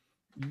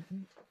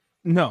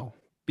 No,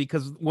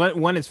 because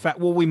one is fat.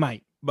 Well, we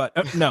might, but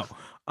no.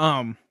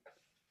 I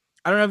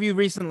don't know if you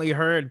recently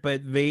heard,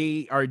 but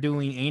they are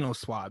doing anal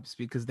swabs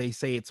because they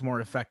say it's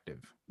more effective.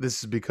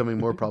 This is becoming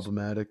more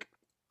problematic.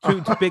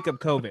 to pick up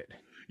COVID.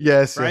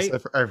 Yes, right?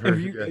 Yes, I've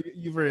heard.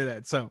 You've heard of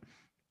that. So,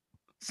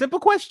 simple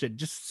question.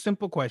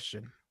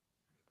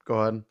 Go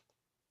ahead.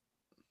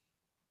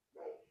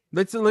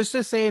 Let's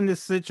just say in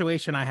this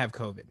situation, I have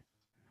COVID.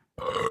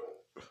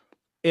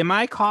 Am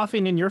I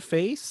coughing in your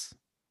face,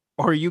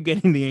 or are you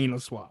getting the anal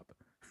swab?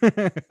 You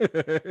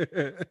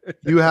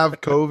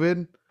have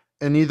COVID,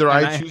 and either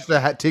I choose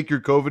to take your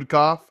COVID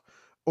cough,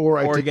 or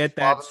I get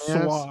that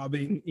swab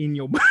in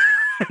your.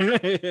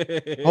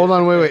 Hold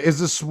on, wait. Is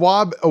the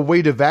swab a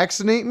way to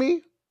vaccinate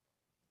me?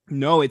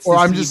 No, it's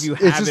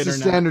it's just a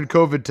standard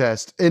COVID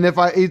test. And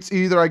it's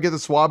either I get the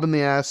swab in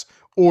the ass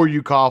or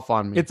you cough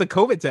on me. It's a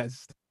COVID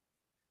test.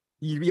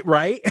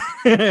 Right?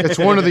 It's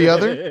one or the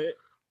other.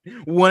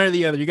 One or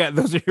the other.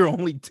 Those are your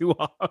only 2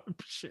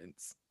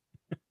 options.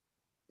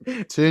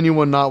 To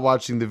anyone not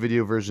watching the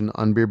video version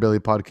on Beer Belly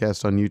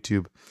Podcast on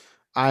YouTube,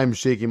 I'm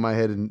shaking my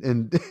head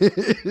in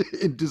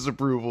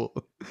disapproval.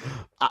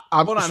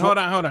 Hold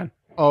on.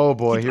 Oh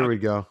boy, here we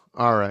go.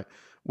 All right.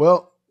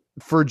 Well,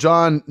 for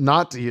John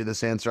not to hear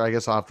this answer, I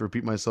guess I'll have to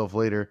repeat myself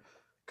later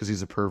because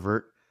he's a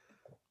pervert.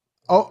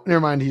 Oh, never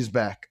mind. He's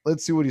back.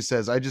 Let's see what he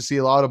says. I just see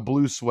a lot of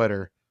blue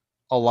sweater.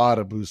 A lot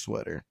of blue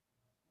sweater.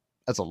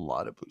 That's a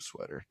lot of blue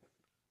sweater.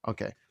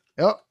 Okay.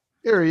 Oh,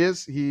 here he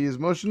is. He's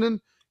motioning.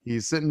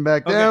 He's sitting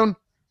back down.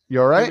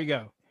 You all right? Here we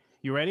go.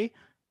 You ready?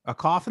 A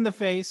cough in the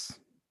face.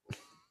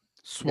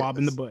 Swab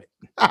in the butt.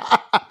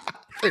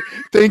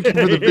 Thank you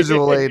for the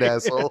visual aid,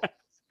 asshole.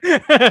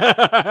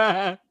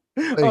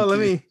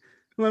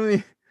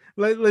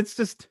 Let's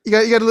just you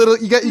got a little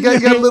get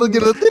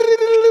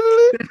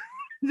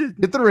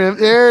the rim.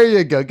 There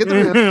you go. Get the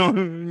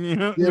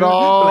rim. Get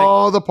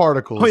all the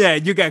particles. Oh yeah,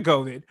 you got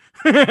COVID.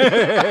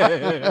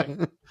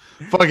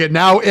 Fuck it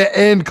now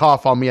and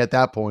cough on me at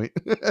that point.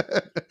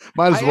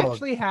 Might as well.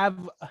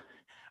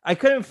 I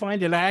couldn't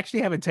find it. I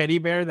actually have a teddy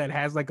bear that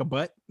has like a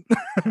butt,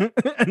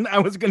 and I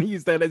was going to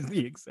use that as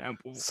the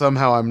example.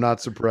 Somehow, I'm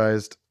not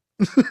surprised.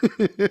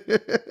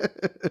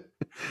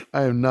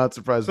 I am not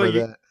surprised by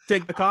that.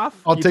 Take the cough.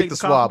 I'll take the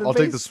swab. I'll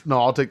take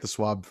the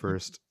swab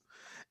first.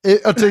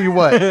 I'll tell you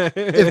what.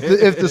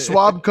 If the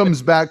swab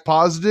comes back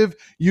positive,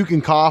 you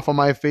can cough on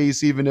my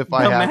face even if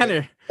I have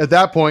it. At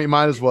that point, you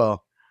might as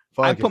well.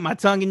 I put my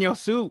tongue in your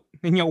soup,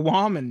 in your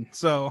woman,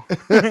 so you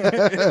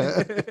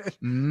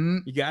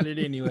got it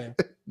anyway.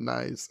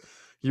 Nice.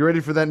 You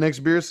ready for that next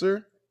beer,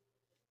 sir?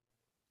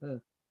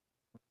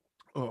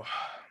 Oh.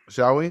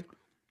 Shall we?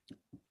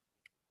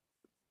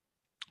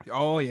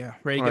 Oh yeah,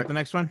 ready to get the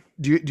next one?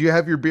 Do you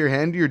have your beer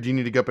handy, or do you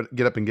need to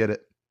get up and get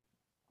it?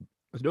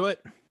 Let's do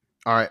it.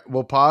 All right,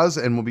 we'll pause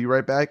and we'll be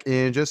right back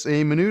in just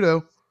a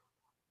minuto.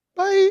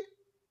 Bye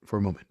for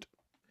a moment.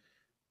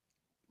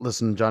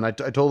 Listen, John, I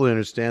totally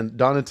understand.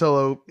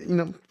 Donatello,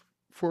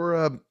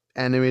 for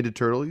animated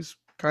turtle, he's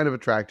kind of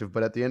attractive,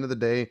 but at the end of the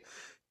day,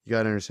 you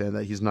got to understand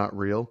that he's not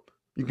real.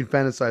 You can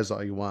fantasize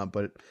all you want,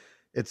 but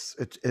it's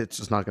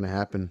just not going to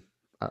happen.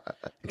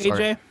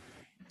 AJ,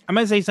 I'm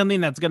going to say something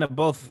that's going to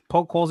both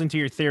poke holes into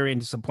your theory and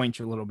disappoint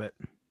you a little bit.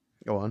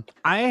 Go on.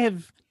 I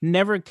have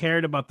never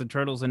cared about the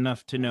turtles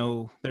enough to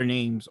know their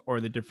names or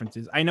the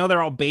differences. I know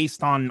they're all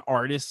based on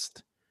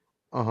artists,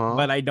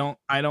 but I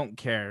don't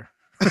care.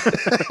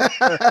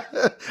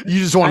 You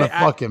just want to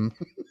fuck him.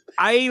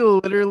 I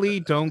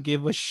literally don't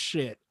give a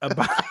shit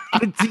about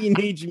the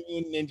Teenage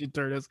Mutant Ninja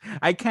Turtles.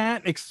 I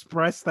can't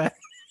express that.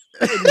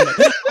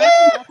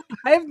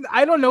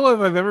 I don't know if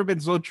I've ever been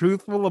so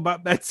truthful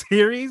about that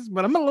series,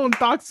 but I'm a little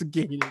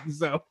intoxicated,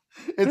 so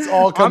it's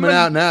all coming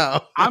out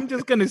now. I'm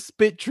just gonna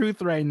spit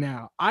truth right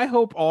now. I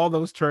hope all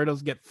those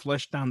turtles get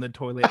flushed down the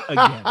toilet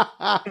again.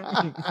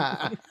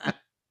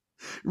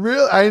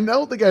 Really? I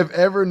don't think I've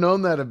ever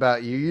known that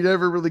about you. You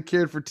never really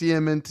cared for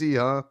TMNT,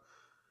 huh?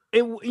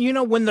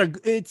 When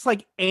it's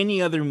like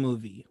any other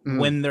movie.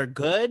 When they're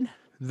good,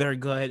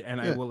 and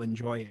I will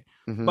enjoy it.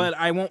 But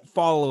I won't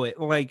follow it.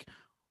 Like,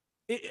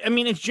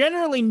 it's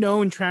generally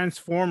known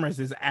Transformers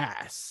is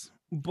ass,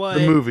 but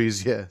the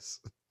movies,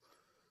 yes.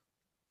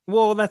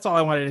 Well, that's all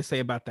I wanted to say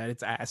about that.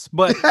 It's ass,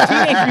 but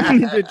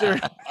Teenage Mutant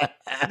Ninja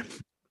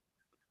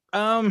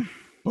Turtles.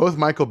 Both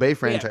Michael Bay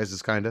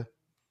franchises, kind of.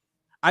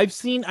 I've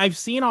seen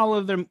all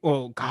of them.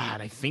 Oh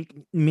God, I think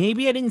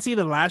maybe I didn't see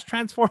the last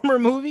Transformer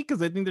movie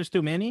because I think there's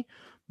too many.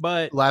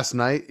 But last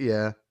night,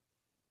 yeah,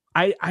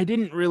 I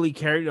didn't really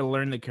care to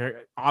learn the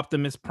character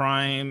Optimus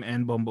Prime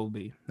and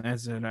Bumblebee.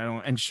 That's it. And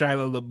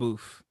Shia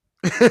LaBeouf.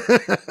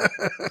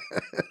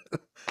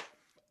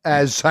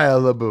 As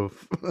Shia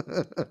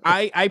LaBeouf.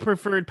 I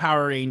preferred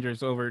Power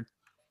Rangers over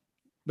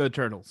the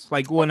Turtles.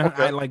 Like when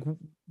I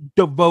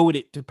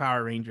devoted to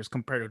Power Rangers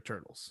compared to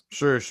Turtles.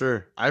 Sure.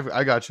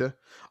 I got you.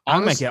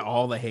 I'm gonna get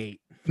all the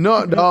hate.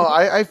 No,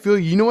 I feel,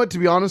 you know what, to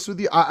be honest with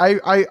you,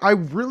 I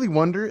really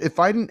wonder if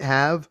I didn't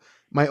have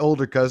my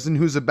older cousin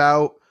who's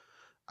I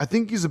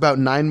think he's about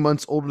 9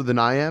 months older than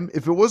I am.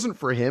 If it wasn't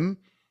for him,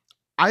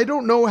 I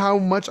don't know how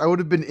much I would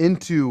have been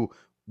into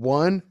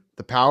 1,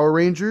 the Power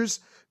Rangers,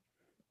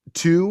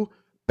 2,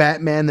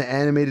 Batman the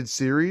Animated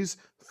Series,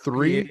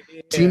 3,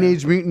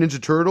 Teenage Mutant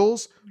Ninja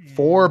Turtles,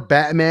 4,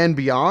 Batman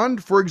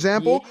Beyond, for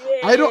example.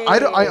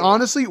 I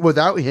honestly,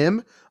 without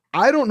him,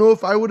 I don't know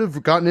if I would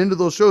have gotten into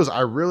those shows. I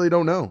really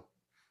don't know.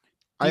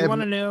 You want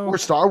to know? Or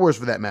Star Wars,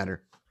 for that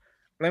matter.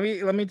 Let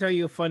me tell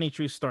you a funny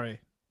true story.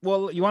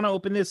 Well, you want to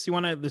open this? You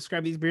want to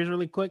describe these beers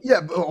really quick?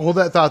 Yeah, but hold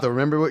that thought though.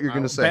 Remember what you're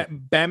going to say.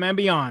 Batman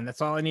Beyond.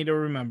 That's all I need to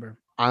remember.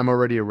 I'm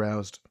already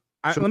aroused.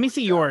 Let me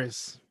see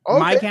yours.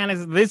 Okay.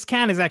 This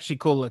can is actually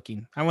cool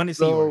looking. I want to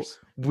see yours.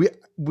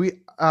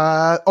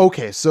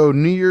 Okay. So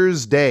New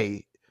Year's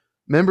Day.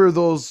 Remember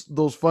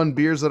those fun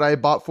beers that I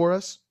bought for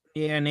us?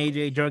 Yeah, and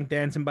AJ drunk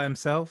dancing by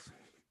himself.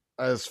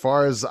 As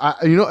far as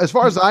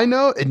I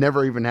know, it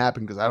never even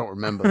happened because I don't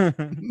remember.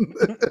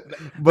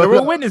 But there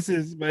were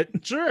witnesses, but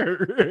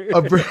sure.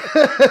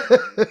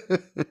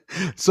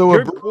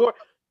 So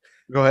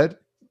go ahead.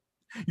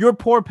 Your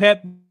poor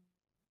pet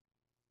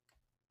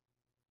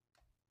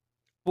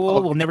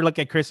will never look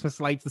at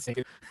Christmas lights the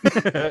same.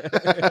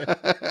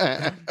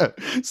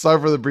 Sorry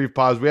for the brief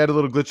pause. We had a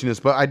little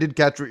glitchiness, but I did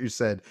catch what you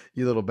said,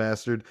 you little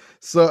bastard.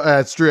 So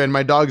it's true, and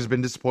my dog has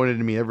been disappointed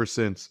in me ever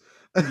since.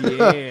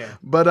 Yeah.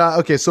 But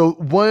okay, so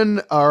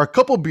a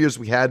couple beers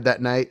we had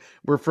that night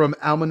were from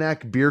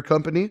Almanac Beer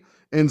Company,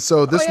 and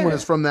so this one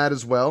is from that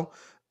as well.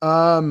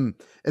 And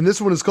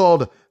this one is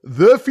called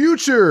 "The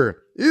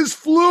Future is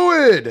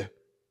Fluid."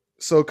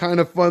 So kind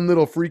of fun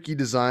little freaky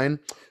design.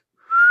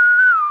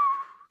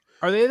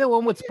 Are they the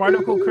one with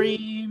sparkle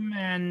cream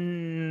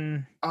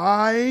and?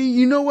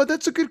 You know what?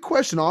 That's a good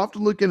question. I'll have to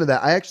look into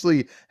that. I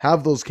actually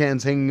have those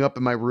cans hanging up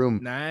in my room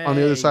on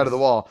the other side of the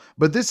wall.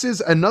 But this is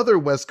another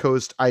West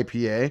Coast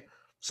IPA,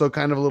 so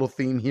kind of a little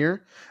theme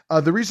here.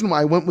 The reason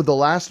why I went with the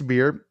last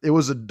beer, it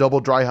was a double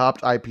dry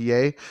hopped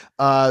IPA.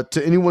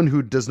 To anyone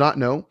who does not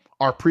know,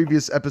 our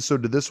previous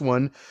episode to this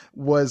one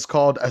was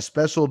called A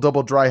Special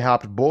Double Dry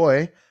Hopped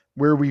Boy,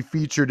 where we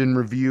featured and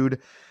reviewed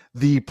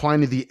the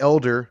Pliny the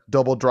Elder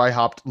double dry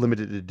hopped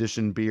limited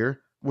edition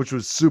beer, which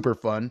was super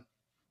fun.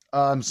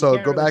 So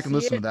go back and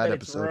listen to that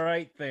episode.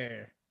 Right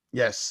there.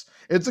 Yes,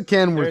 it's a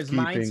can worth keeping.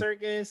 Mind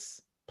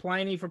Circus,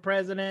 Pliny for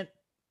President,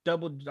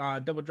 double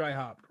dry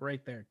hop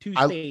right there.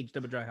 2-stage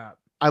double dry hop.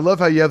 I love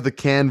how you have the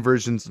can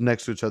versions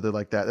next to each other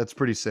like that. That's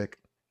pretty sick.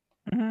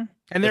 Mm-hmm.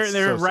 And they're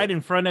so right sick.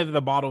 In front of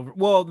the bottle.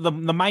 Well, the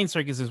Mind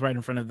Circus is right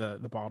in front of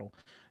the bottle.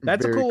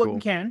 That's very a cool looking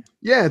can.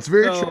 Yeah, it's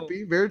very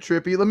trippy, very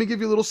trippy. Let me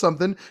give you a little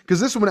something because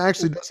this one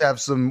actually does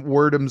have some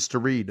wordums to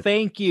read.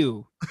 Thank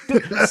you.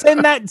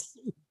 Send that,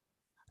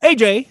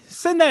 AJ.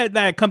 Send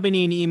that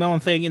company an email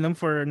and thanking them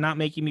for not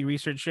making me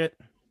research shit.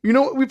 You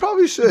know what? We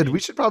probably should. We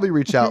should probably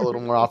reach out a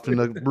little more often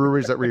to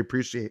breweries that we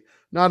appreciate.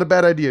 Not a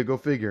bad idea. Go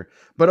figure.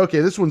 But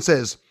okay, this one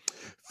says,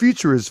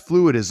 feature as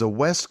fluid as a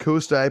West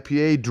Coast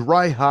IPA,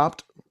 dry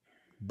hopped,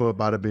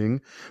 bada bing,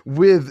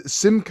 with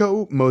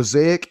Simcoe,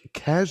 Mosaic,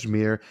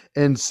 Cashmere,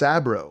 and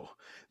Sabro.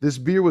 This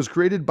beer was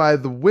created by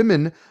the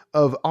women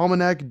of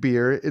Almanac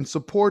Beer in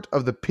support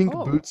of the Pink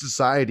Boot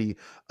Society,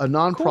 a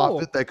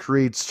nonprofit that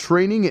creates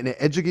training and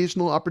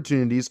educational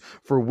opportunities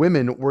for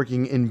women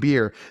working in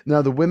beer.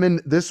 Now, the women,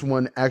 this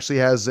one actually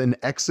has an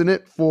X in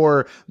it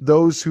for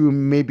those who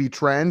may be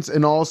trans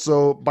and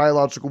also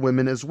biological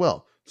women as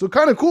well. So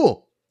kind of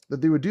cool that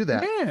they would do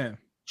that. Yeah.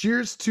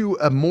 Cheers to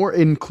a more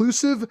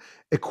inclusive,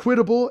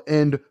 equitable,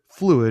 and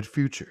fluid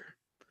future.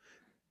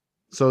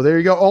 So there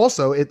you go.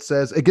 Also, it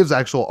says it gives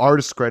actual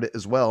artist credit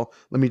as well.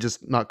 Let me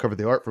just not cover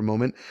the art for a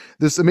moment.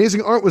 This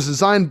amazing art was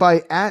designed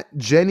by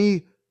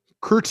 @Jenny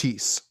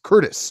Curtice.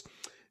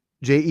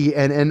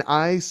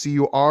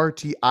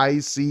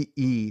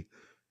 JenniCurtice.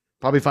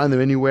 Probably find them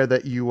anywhere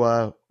that you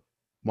want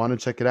to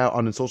check it out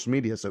on social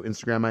media. So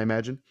Instagram, I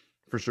imagine,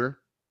 for sure.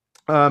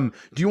 Do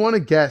you want to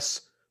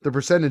guess the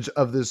percentage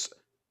of this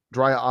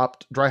dry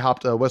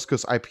hopped West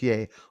Coast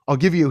IPA? I'll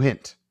give you a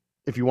hint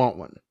if you want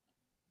one.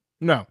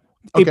 No.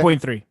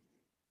 8.3.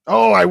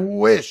 Oh, I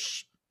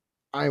wish.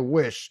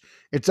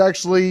 It's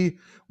actually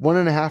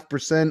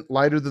 1.5%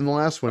 lighter than the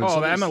last one.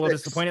 Oh, I'm a little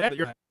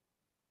disappointed.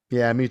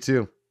 Yeah, me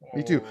too.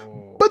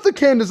 But the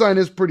can design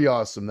is pretty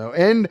awesome, though.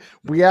 And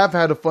we have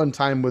had a fun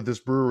time with this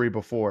brewery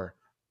before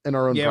in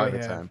our own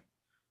private time.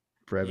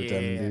 Private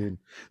time, indeed.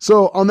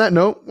 So, on that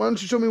note, why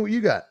don't you show me what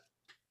you got?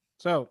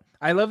 So,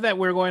 I love that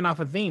we're going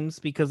off of themes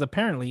because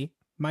apparently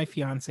my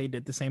fiance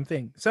did the same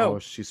thing. So,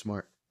 she's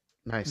smart.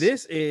 Nice.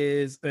 This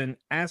is an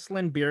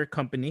Aslan Beer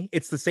Company.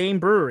 It's the same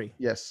brewery.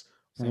 Yes.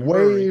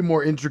 Way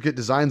more intricate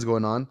designs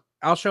going on.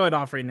 I'll show it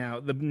off right now.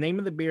 The name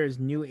of the beer is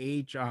New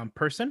Age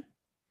Person.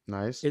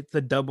 Nice. It's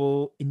a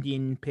double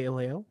Indian Pale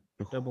Ale,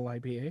 double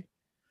IPA.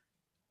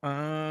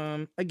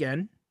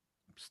 Again,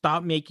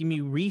 stop making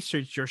me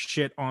research your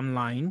shit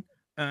online.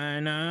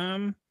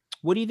 And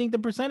what do you think the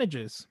percentage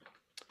is?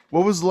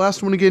 What was the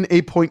last one again?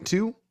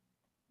 8.2?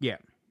 Yeah.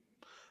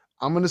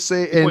 I'm going to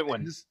say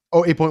 8.1.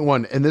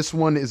 8.1. And this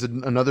one is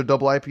another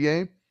double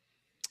IPA?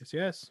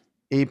 Yes.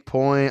 I'm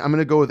going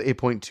to go with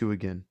 8.2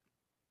 again.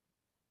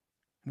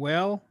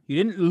 Well,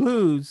 you didn't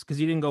lose because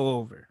you didn't go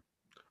over.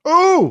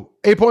 Oh,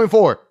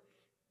 8.4.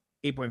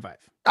 8.5.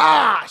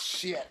 Ah,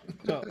 shit.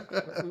 So,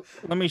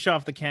 let me show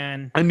off the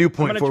can. I knew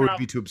 0.4 would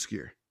be too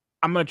obscure.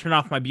 I'm going to turn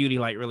off my beauty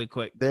light really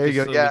quick. There you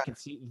go. So we can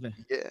see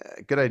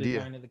good idea.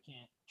 Design of the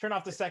can. Turn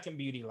off the second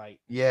beauty light.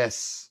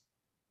 Yes.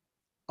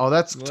 Oh,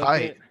 that's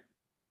tight.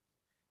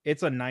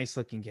 It's a nice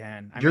looking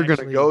can. You're going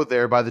to go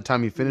there by the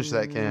time you finish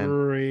that can.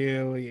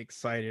 Really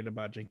excited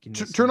about drinking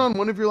this. Turn on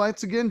one of your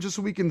lights again just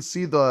so we can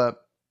see the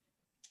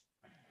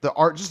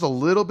art just a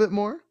little bit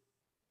more.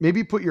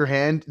 Maybe put your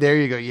hand. There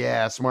you go.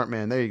 Yeah, smart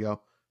man. There you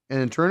go. And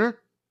then turn her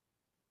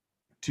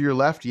to your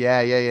left.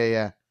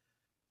 Yeah.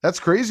 That's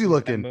crazy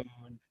looking.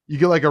 You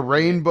get like a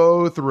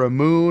rainbow through a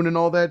moon and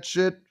all that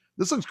shit.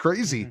 This looks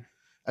crazy.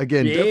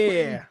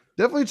 Again,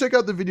 definitely check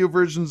out the video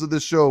versions of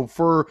this show.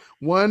 For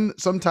one,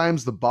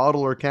 sometimes the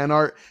bottle or can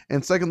art,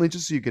 and secondly,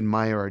 just so you can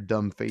admire our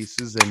dumb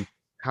faces and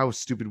how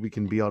stupid we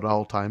can be at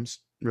all times.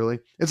 Really,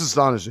 it's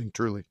astonishing,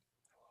 truly.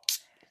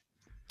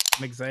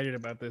 I'm excited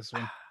about this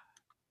one.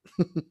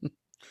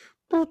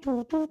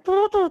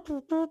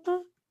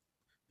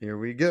 Here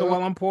we go. So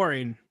while I'm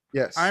pouring,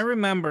 yes, I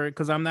remember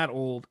because I'm that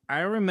old. I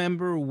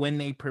remember when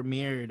they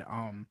premiered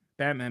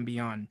Batman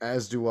Beyond.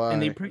 As do I.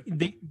 And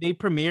they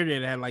premiered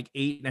it at like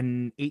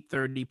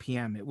 8:30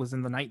 p.m. It was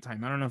in the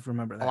nighttime. I don't know if you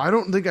remember that. Oh, I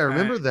don't think I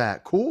remember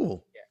that.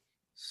 Cool. Yeah.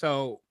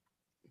 So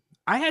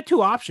I had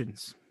two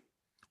options: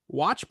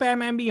 watch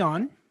Batman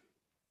Beyond,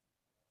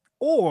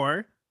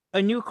 or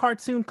a new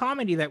cartoon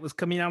comedy that was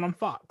coming out on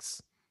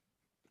Fox.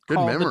 Good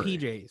called memory. The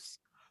PJs.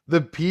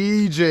 The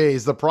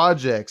PJs, the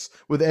projects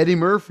with Eddie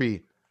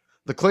Murphy,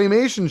 the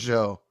claymation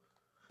show.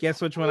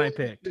 Guess which one I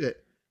picked?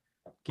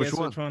 Guess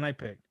which one I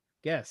picked?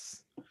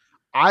 Guess.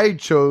 I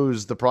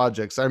chose the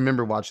projects. I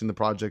remember watching the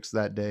projects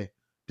that day.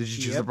 Did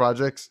you choose the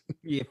projects?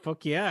 Yeah,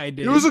 fuck yeah, I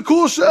did. It was a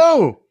cool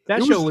show.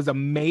 That show was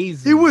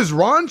amazing. It was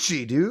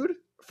raunchy, dude.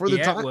 For the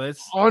time, it was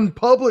on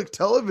public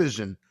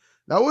television.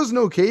 That was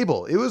no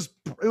cable. It was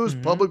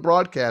public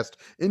broadcast,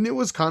 and it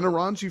was kind of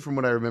raunchy from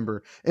what I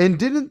remember. And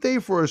didn't they,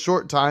 for a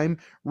short time,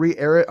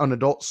 re-air it on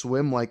Adult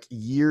Swim like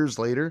years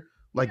later,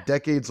 like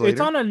decades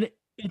later?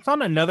 It's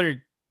on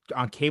another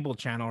cable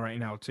channel right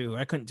now too.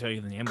 I couldn't tell you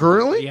the name.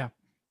 Currently?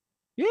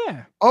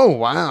 Yeah. Oh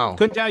wow.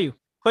 Couldn't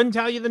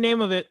tell you the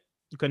name of it.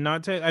 Could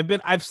not tell.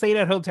 I've stayed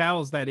at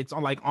hotels that it's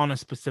on like on a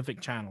specific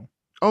channel.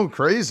 Oh,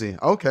 crazy.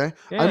 Okay.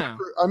 Yeah.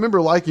 I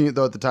remember liking it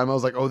though at the time. I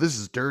was like, oh, this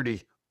is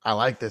dirty. I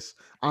like this.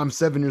 I'm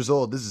 7 years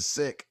old. This is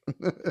sick.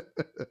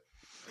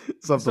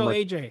 Something So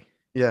like AJ,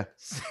 yeah.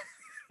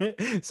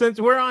 since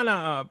we're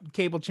on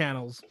cable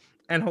channels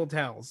and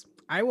hotels,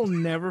 I will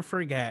never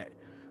forget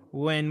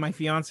when my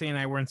fiance and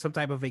I were in some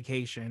type of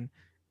vacation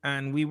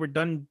and we were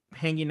done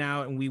hanging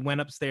out and we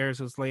went upstairs.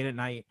 It was late at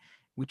night.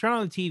 We turned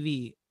on the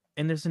TV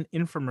and there's an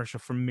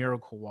infomercial for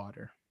Miracle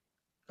Water.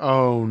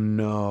 Oh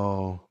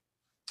no.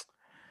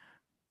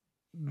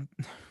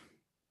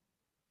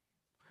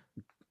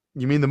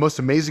 You mean the most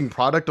amazing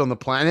product on the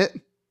planet?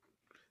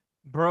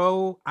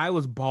 Bro, I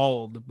was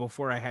bald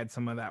before I had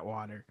some of that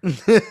water.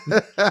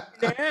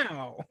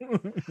 Now.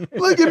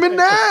 Look at me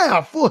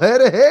now, full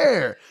head of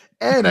hair.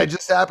 And I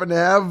just happen to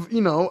have,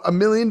 $1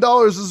 million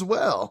as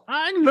well.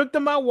 I looked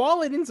at my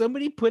wallet and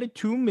somebody put a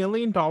 $2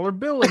 million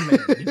bill in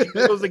there. Did you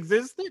know those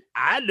existed?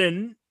 I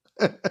didn't.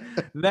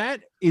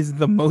 That is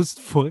the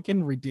most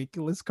fucking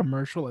ridiculous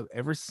commercial I've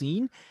ever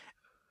seen.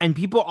 And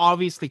people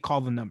obviously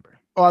call the number.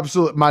 Oh,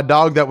 absolutely. My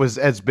dog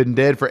has been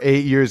dead for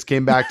 8 years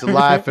came back to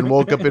life and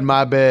woke up in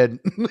my bed.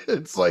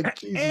 It's like,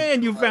 Jesus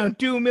and you found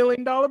 $2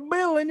 million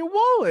bill in your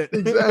wallet.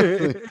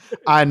 Exactly.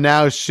 I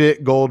now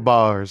shit gold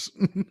bars.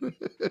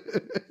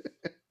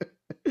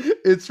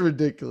 It's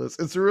ridiculous.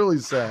 It's really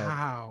sad.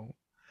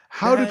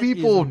 How do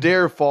people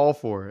dare fall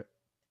for it?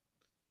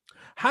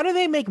 How do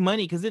they make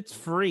money? Because it's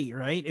free,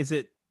 right? Is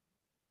it?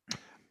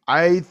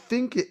 I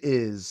think it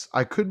is.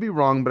 I could be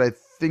wrong, but I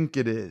think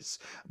it is.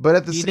 But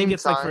at the same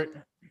time,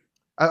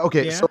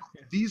 okay, yeah. So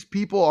these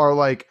people are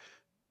like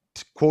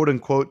quote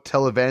unquote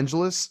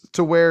televangelists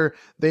to where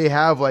they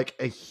have like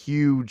a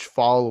huge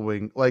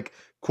following, like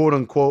quote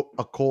unquote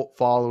a cult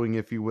following,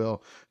 if you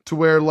will, to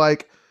where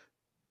like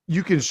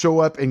you can show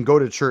up and go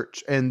to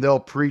church and they'll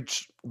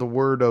preach the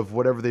word of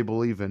whatever they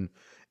believe in.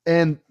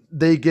 And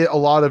they get a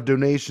lot of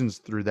donations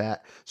through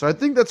that. So I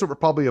think that's what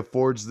probably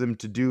affords them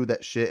to do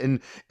that shit.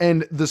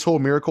 And this whole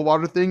Miracle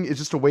Water thing is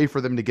just a way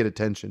for them to get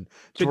attention.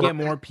 To get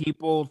more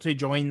people to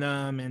join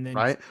them and then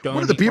right.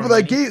 What are the people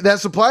that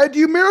supplied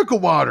you Miracle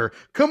Water?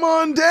 Come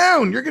on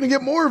down. You're gonna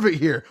get more of it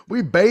here.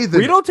 We bathe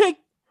in it.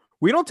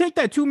 We don't take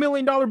that $2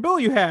 million bill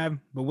you have,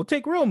 but we'll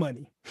take real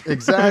money.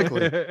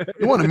 Exactly.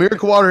 You want a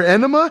Miracle Water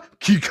enema?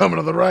 Keep coming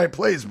to the right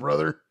place,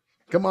 brother.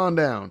 Come on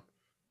down.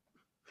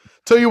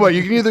 Tell you what,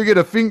 you can either get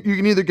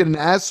an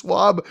ass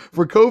swab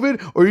for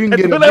COVID, or you can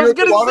get a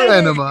Miracle Water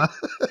enema.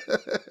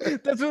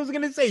 That's what I was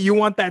gonna say. You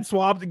want that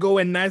swab to go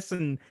in nice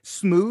and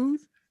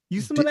smooth?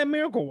 Use some of that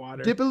Miracle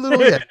Water. Dip a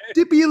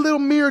little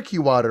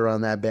Miracle Water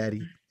on that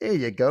baddie. There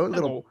you go.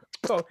 Little.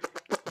 So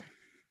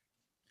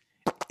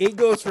it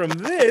goes from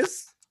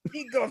this.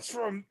 It goes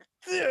from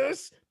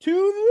this to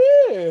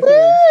this.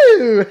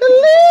 Woo,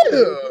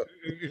 hello.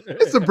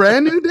 It's a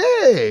brand new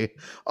day.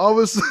 All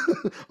of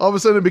a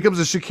sudden it becomes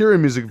a Shakira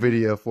music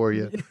video for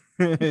you.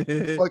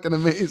 Fucking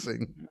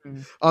amazing.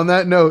 On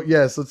that note,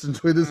 yes, let's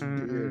enjoy this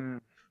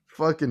beer.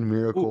 Fucking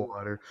Miracle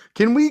Water.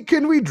 Can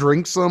we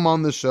drink some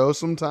on the show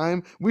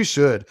sometime? We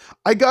should.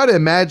 I gotta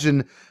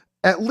imagine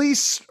at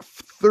least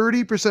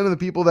 30% of the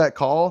people that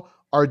call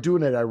are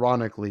doing it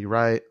ironically,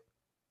 right?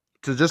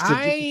 Just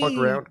to fuck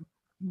around.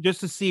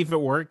 Just to see if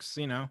it works,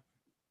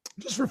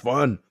 just for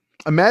fun.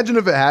 Imagine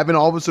if it happened,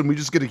 all of a sudden we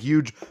just get a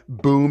huge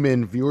boom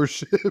in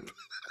viewership.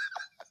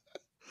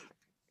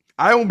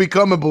 I will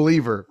become a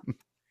believer.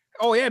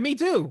 Oh yeah, me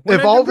too. 100%.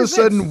 If all of a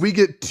sudden we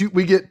get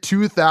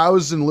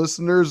 2,000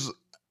 listeners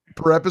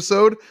per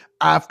episode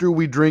after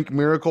we drink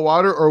Miracle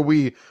Water, or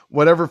we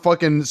whatever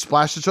fucking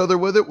splash each other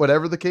with it,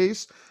 whatever the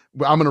case,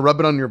 I'm gonna rub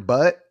it on your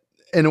butt,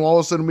 and all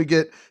of a sudden we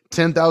get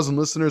 10,000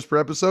 listeners per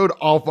episode,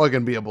 I'll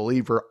fucking be a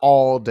believer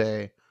all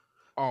day.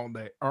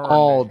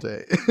 All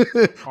day.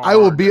 I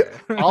will be.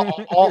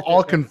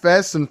 I'll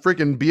confess and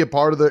freaking be a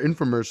part of the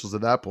infomercials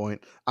at that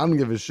point. I don't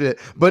give a shit.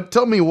 But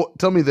tell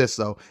me this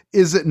though: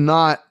 is it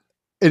not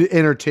an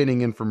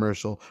entertaining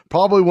infomercial?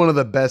 Probably one of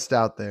the best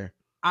out there.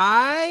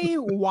 I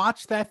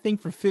watched that thing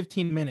for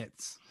 15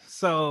 minutes.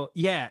 So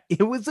yeah,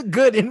 it was a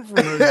good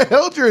infomercial. It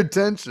held your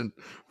attention.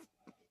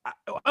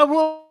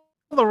 Well,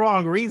 for the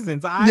wrong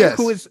reasons. I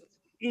was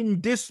in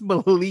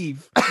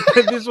disbelief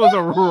that this was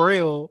a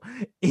real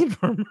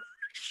infomercial.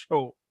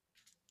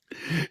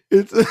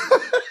 It's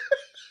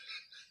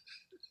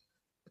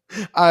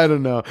I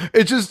don't know.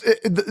 It's just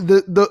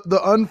the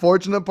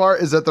unfortunate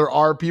part is that there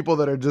are people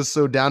that are just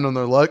so down on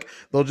their luck.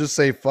 They'll just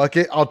say, fuck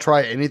it, I'll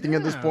try anything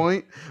at this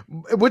point,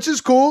 which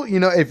is cool.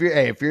 If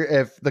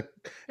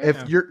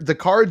the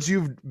cards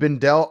you've been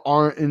dealt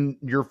aren't in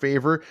your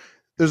favor,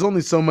 there's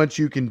only so much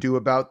you can do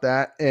about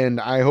that.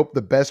 And I hope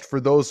the best for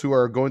those who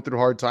are going through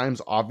hard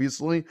times,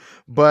 obviously,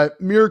 but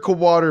Miracle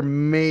Water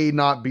may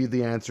not be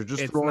the answer.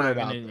 Just throwing it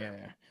out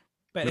there.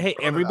 But hey,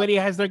 everybody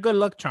has their good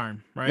luck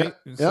charm, right?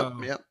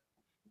 Yep.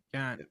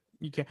 Yeah,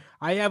 you can.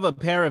 I have a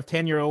pair of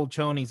 10-year-old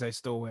chonies I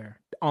still wear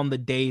on the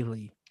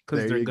daily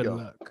because they're good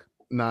luck.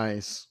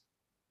 Nice.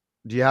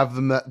 Do you have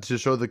them to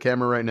show the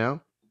camera right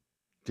now?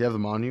 Do you have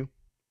them on you?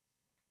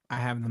 I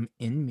have them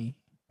in me.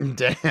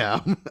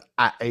 Damn,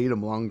 I ate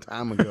them a long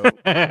time ago.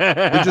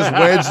 They just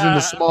wedged in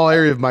a small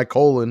area of my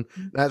colon.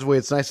 That's why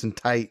it's nice and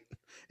tight.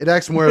 It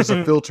acts more as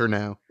a filter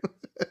now.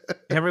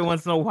 Every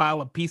once in a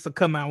while, a piece will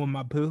come out with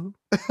my poo.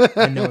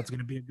 I know it's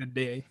gonna be a good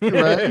day.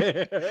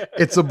 Right?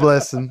 It's a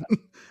blessing.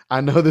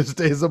 I know this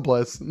day is a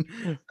blessing.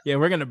 Yeah,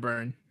 we're gonna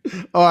burn.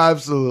 Oh,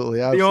 absolutely.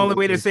 The only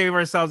way to save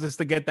ourselves is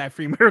to get that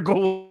free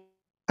miracle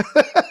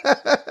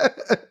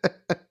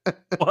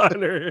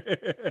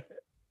water.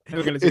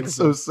 It's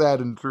so sad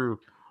and true.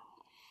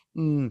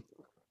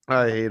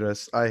 I hate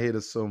us. I hate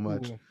us so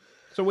much. Ooh.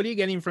 So what are you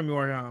getting from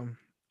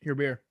your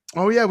beer?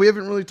 Oh yeah, we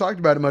haven't really talked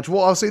about it much.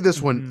 Well, I'll say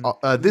this one.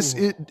 This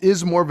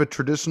is more of a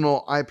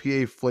traditional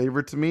IPA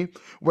flavor to me,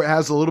 where it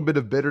has a little bit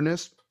of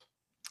bitterness.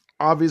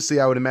 Obviously,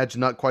 I would imagine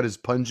not quite as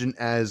pungent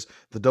as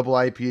the double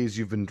IPAs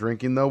you've been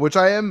drinking, though, which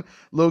I am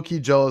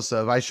low-key jealous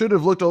of. I should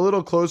have looked a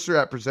little closer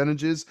at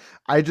percentages.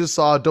 I just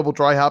saw a double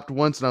dry hopped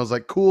once, and I was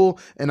like, cool.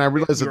 And I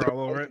realized that they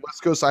were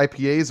West Coast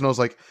IPAs, and I was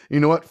like, you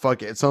know what?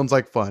 Fuck it. It sounds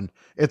like fun.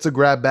 It's a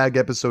grab bag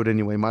episode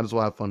anyway. Might as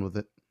well have fun with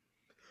it.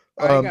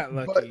 I got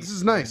lucky. But this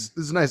is nice.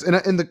 This is nice.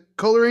 And the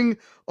coloring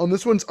on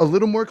this one's a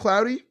little more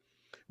cloudy,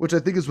 which I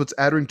think is what's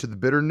adding to the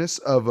bitterness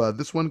of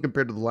this one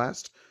compared to the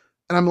last.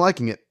 And I'm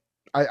liking it.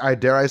 I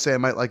dare I say I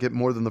might like it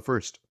more than the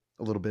first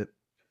a little bit.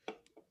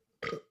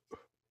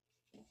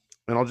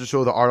 And I'll just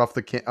show the art of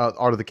the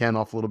can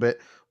off a little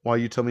bit while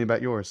you tell me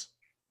about yours.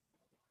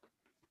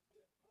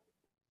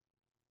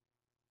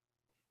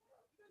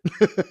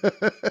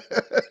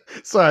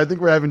 Sorry, I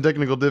think we're having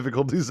technical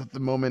difficulties at the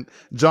moment.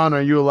 John,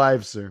 are you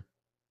alive, sir?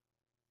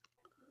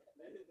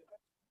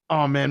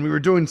 Oh man, we were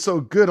doing so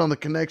good on the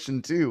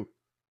connection too.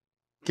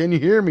 Can you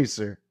hear me,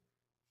 sir?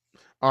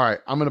 All right,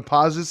 I'm going to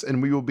pause this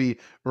and we will be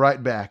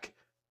right back.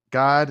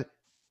 God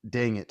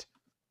dang it.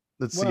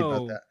 Let's see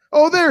about that.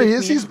 Oh, there he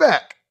is. He's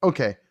back.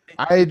 Okay.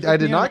 I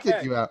did not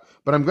kick you out,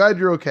 but I'm glad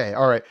you're okay.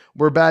 All right,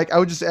 we're back. I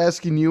was just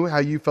asking you how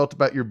you felt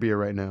about your beer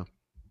right now.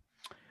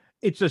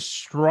 It's a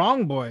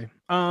strong boy.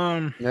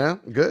 Yeah,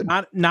 good.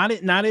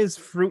 Not as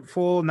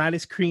fruitful, not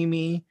as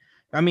creamy.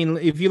 I mean,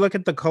 if you look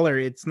at the color,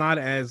 it's not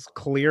as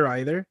clear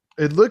either.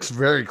 It looks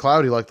very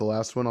cloudy like the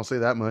last one. I'll say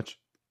that much.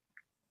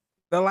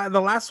 The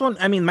last one,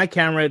 I mean, my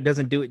camera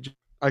doesn't do it.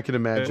 I can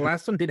imagine. The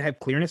last one did have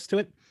clearness to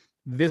it.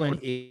 This one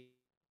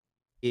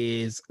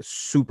is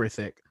super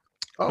thick.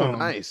 Oh,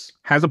 nice.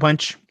 Has a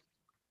punch,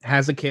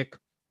 has a kick.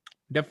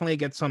 Definitely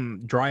gets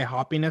some dry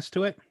hoppiness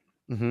to it.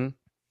 Mm-hmm.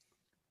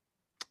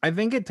 I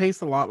think it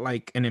tastes a lot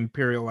like an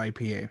Imperial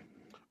IPA.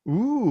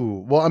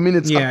 Ooh, well, I mean,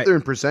 it's up there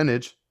in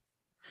percentage.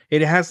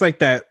 It has like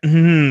that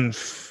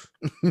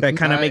that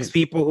kind of makes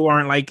people who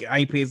aren't like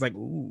IPAs like,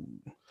 ooh.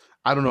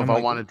 I don't know if I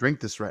want to drink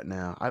this right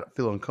now. I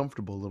feel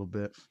uncomfortable a little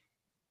bit.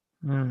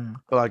 But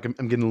like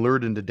I'm getting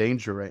lured into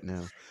danger right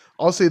now.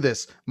 I'll say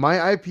this: my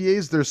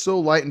IPAs, they're so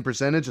light in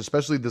percentage,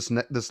 especially this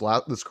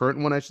current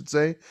one, I should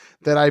say,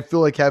 that I feel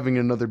like having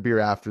another beer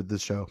after the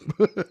show,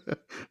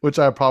 which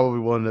I probably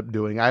will end up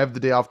doing. I have the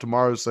day off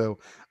tomorrow, so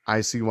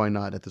I see why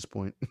not at this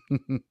point.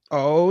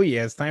 Oh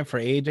yeah, it's time for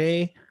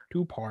AJ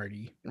to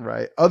party.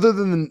 Right. Other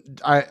than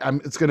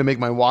it's going to make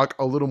my walk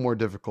a little more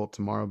difficult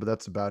tomorrow, but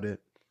that's about it.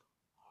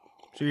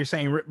 So you're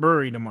saying Rip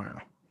Brewery tomorrow?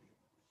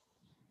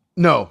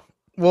 No.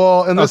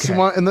 Well, unless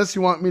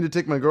you want me to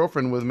take my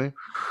girlfriend with me.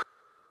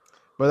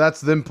 But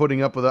that's them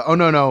putting up with it. Oh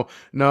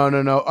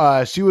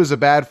no. She was a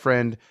bad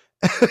friend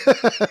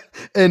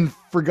and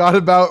forgot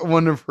about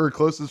one of her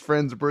closest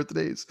friends'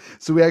 birthdays.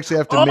 So we actually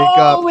have to make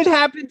up. Oh, what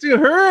happened to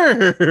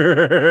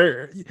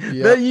her?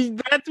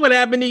 Yep. That's what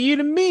happened to you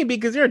to me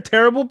because you're a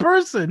terrible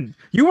person.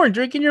 You weren't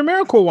drinking your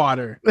miracle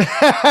water.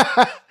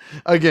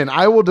 Again,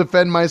 I will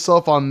defend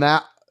myself on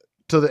that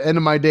to the end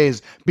of my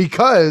days,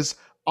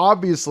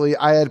 obviously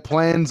I had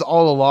plans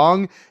all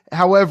along.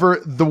 However,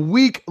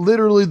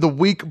 literally the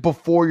week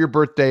before your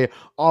birthday,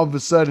 all of a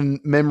sudden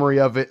memory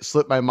of it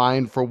slipped my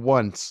mind for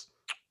one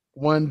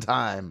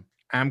time.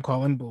 I'm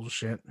calling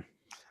bullshit.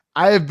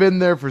 I have been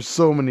there for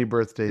so many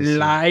birthdays.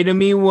 Lie to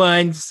me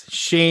once,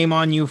 shame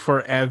on you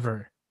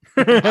forever.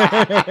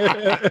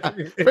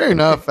 Fair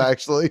enough,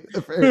 actually.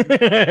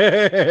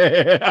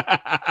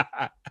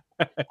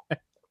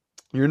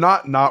 You're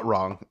not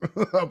wrong.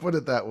 I'll put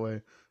it that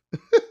way.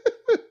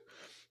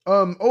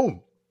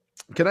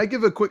 Can I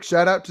give a quick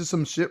shout out to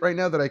some shit right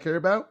now that I care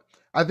about?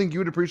 I think you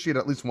would appreciate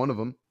at least one of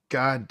them.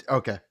 God,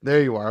 okay,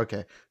 there you are.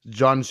 Okay,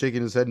 John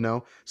shaking his head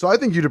no. So I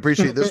think you'd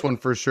appreciate this one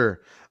for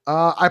sure.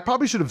 I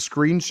probably should have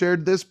screen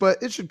shared this,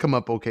 but it should come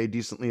up okay,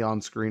 decently on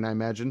screen, I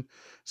imagine.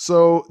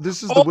 So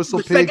this is the Whistle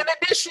Pig second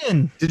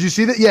edition. Did you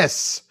see that?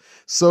 Yes.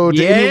 So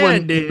to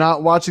anyone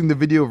not watching the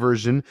video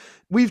version,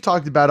 we've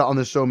talked about it on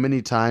the show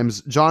many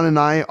times. John and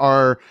I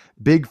are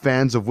big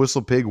fans of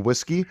Whistle Pig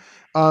whiskey.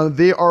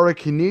 They are a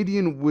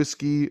Canadian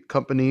whiskey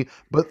company,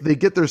 but they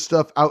get their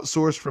stuff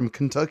outsourced from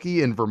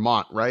Kentucky and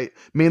Vermont, right?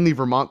 Mainly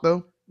Vermont,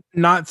 though?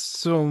 Not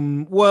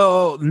so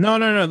well.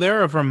 No.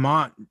 They're a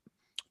Vermont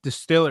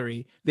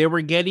distillery. They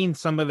were getting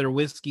some of their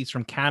whiskeys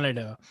from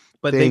Canada,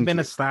 but they've been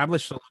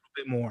established a little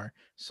bit more.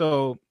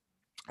 So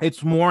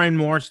it's more and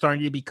more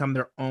starting to become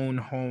their own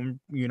home,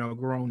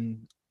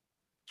 grown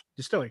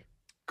distillery.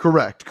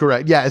 Correct.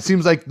 Yeah, it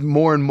seems like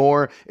more and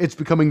more it's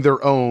becoming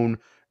their own.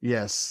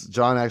 Yes,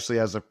 John actually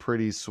has a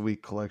pretty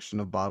sweet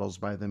collection of bottles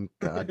by them.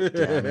 God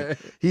damn it.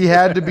 He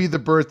had to be the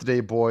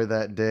birthday boy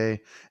that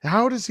day.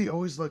 How does he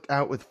always look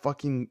out with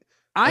fucking...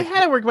 I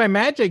had to work my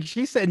magic.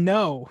 She said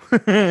no.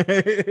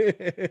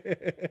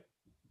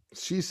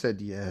 She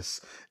said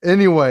yes.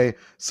 Anyway,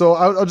 so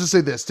I'll just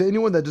say this. To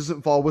anyone that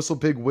doesn't follow Whistle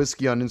Pig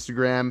Whiskey on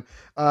Instagram,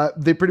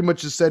 they pretty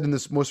much just said in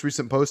this most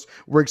recent post,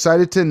 we're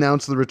excited to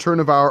announce the return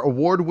of our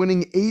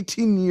award-winning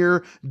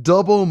 18-year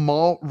double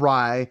malt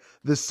rye,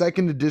 the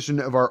second edition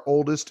of our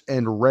oldest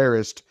and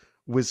rarest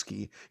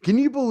whiskey. Can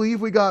you believe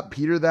we got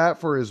Peter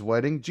that for his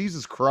wedding?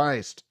 Jesus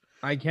Christ.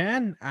 I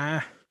can.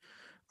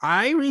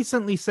 I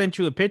recently sent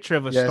you a picture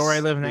of a store I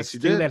live next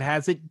to that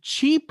has it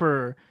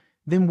cheaper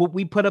than what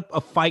we put up a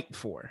fight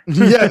for.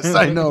 Yes,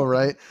 I know,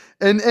 right?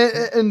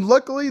 And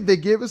luckily they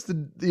gave us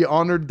the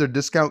honored their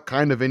discount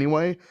kind of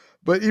anyway.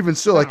 But even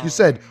still, like you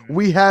said,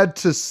 we had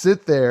to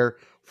sit there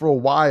for a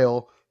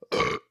while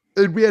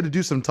and we had to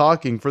do some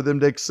talking for them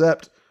to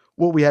accept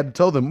what we had to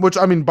tell them, which,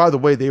 I mean, by the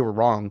way, they were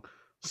wrong.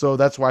 So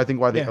that's why they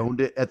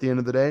owned it at the end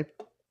of the day.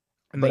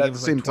 And but at the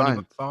same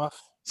time,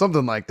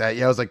 something like that.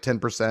 Yeah, it was like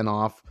 10%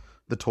 off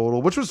the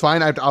total, which was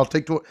fine. I'll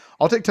take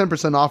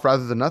 10% off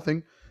rather than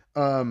nothing.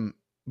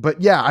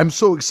 But yeah, I'm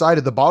so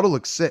excited. The bottle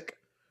looks sick.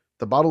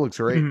 The bottle looks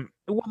great.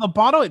 Well, the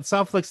bottle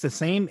itself looks the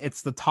same.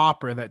 It's the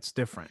topper that's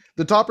different.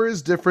 The topper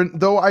is different,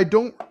 though I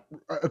don't,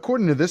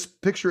 according to this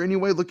picture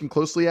anyway, looking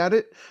closely at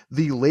it,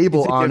 the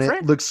label on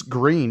it looks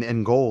green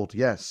and gold.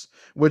 Yes.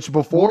 Which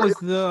before... What was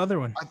the other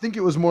one? I think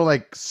it was more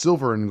like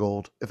silver and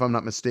gold, if I'm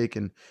not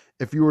mistaken.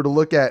 If you were to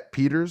look at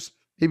Peter's,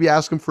 maybe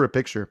ask him for a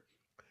picture.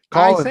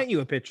 I sent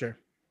you a picture.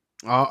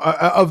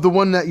 Of the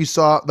one that you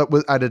saw that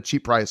was at a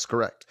cheap price,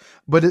 correct?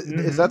 But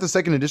is that the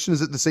second edition?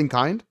 Is it the same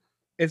kind?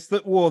 This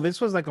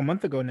was like a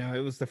month ago now. It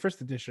was the first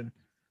edition.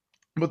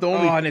 But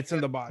and it's in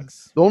the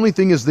box. The only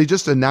thing is they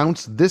just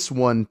announced this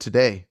one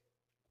today,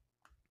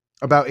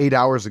 about 9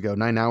 hours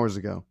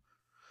ago.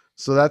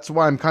 So that's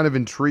why I'm kind of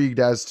intrigued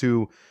as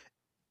to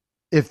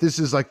if this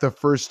is like the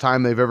first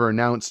time they've ever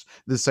announced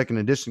this second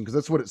edition, because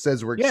that's what it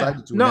says. We're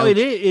excited to announce. No, it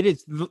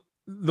is.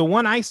 The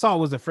one I saw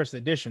was the first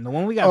edition. The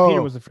one we got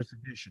Peter was the first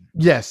edition.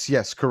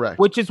 Yes, correct.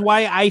 Which is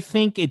why I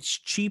think it's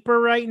cheaper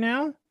right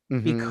now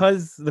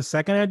because the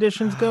second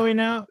edition's going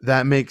out.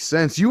 That makes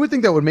sense. You would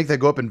think that would make that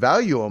go up in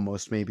value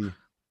almost, maybe.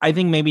 I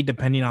think maybe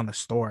depending on the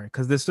store,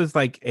 because this is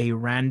like a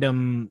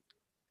random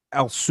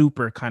El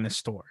Super kind of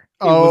store.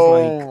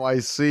 I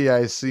see.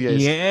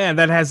 Yeah,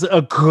 that has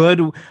a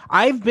good...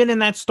 I've been in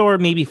that store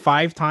maybe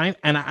 5 times,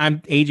 and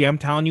I'm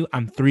telling you,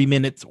 I'm 3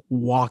 minutes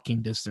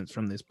walking distance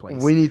from this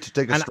place. We need to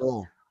take a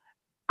stroll.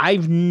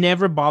 I've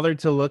never bothered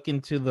to look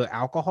into the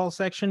alcohol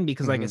section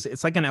because like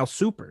it's like an El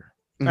Super.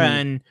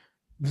 And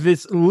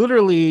this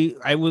literally,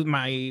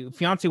 my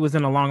fiance was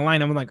in a long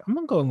line. I'm like, I'm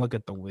gonna go and look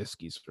at the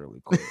whiskeys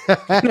really quick.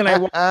 And then I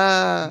walked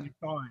and I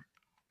saw it.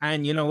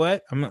 And you know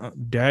what?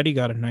 Daddy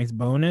got a nice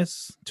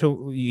bonus.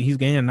 He's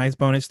getting a nice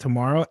bonus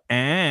tomorrow,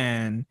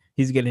 and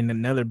he's getting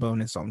another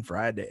bonus on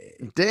Friday.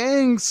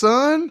 Dang,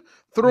 son.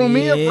 Throw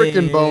me a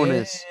freaking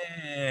bonus.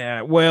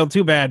 Yeah. Well,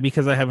 too bad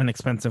because I have an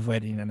expensive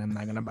wedding and I'm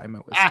not going to buy my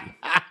whiskey.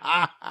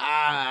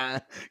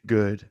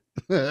 Good.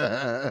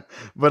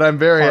 But I'm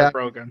very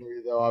heartbroken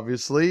happy though,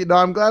 obviously. No,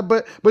 I'm glad,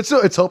 but still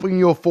it's helping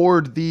you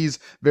afford these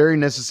very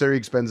necessary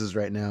expenses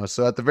right now.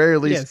 So at the very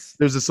least,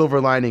 there's a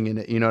silver lining in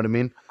it. You know what I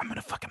mean? I'm going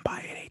to fucking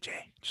buy it, AJ.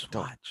 Just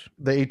watch.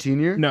 The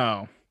 18-year?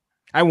 No.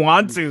 I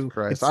want to.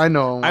 Christ, I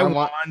know. I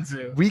want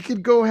to. We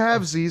could go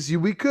halvesies.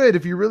 We could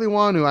if you really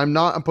want to. I'm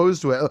not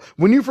opposed to it.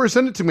 When you first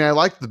sent it to me, I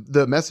liked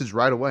the message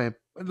right away.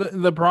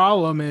 The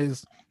problem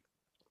is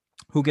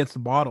who gets the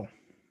bottle.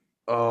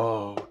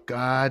 Oh,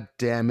 God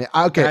damn it.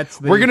 Okay,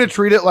 we're going to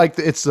treat it like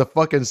it's the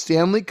fucking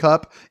Stanley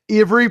Cup.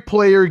 Every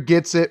player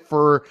gets it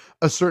for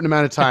a certain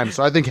amount of time.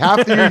 So I think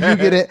half the year you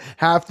get it,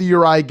 half the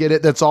year I get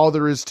it. That's all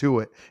there is to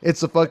it.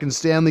 It's the fucking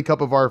Stanley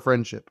Cup of our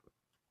friendship.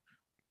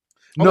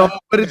 No,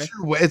 but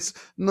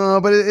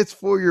it's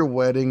for your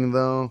wedding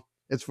though.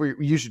 It's for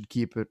you should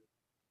keep it.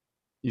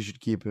 You should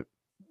keep it.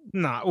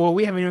 Nah, well,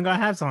 we haven't even got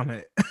hats on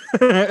it.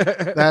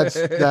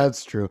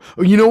 That's true.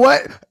 You know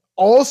what?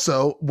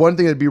 Also, one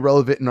thing that'd be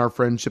relevant in our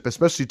friendship,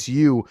 especially to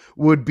you,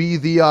 would be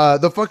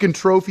the fucking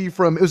trophy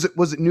from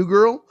was it New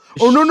Girl?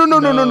 Oh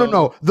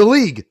no. The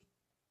League.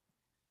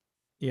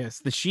 Yes,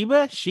 the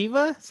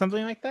Shiva,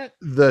 something like that.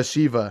 The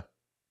Shiva.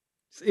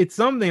 It's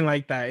something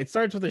like that. It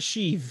starts with a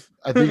Sheev.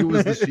 I think it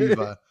was the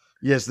Shiva.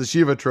 Yes, the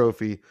Shiva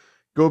trophy.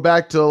 Go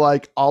back to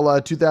like a la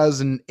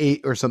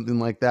 2008 or something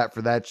like that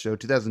for that show.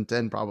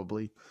 2010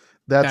 probably.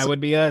 That would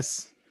be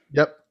us.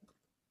 Yep.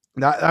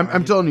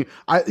 I'm telling you.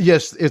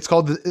 Yes, it's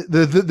called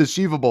the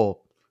Shiva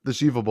Bowl. The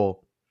Shiva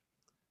Bowl.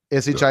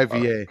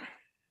 SHIVA.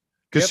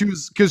 Because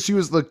she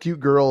was the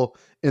cute girl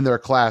in their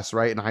class,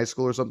 right? In high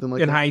school or something like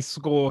that. In high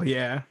school,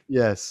 yeah.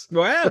 Yes.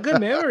 Wow, good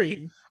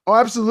memory. Oh,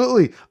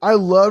 absolutely. I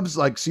loved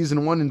like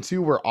season 1 and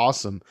 2 were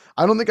awesome.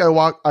 I don't think I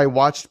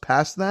watched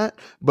past that,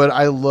 but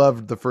I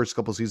loved the first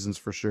couple seasons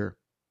for sure.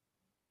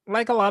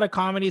 like a lot of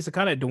comedies, it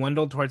kind of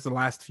dwindled towards the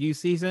last few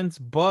seasons,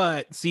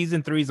 but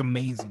season 3 is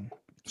amazing.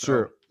 So.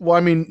 Sure. Well, I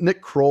mean,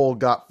 Nick Kroll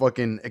got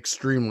fucking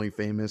extremely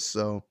famous,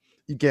 so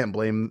you can't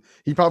blame him.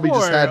 He probably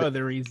just had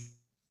other reasons.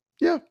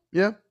 Yeah,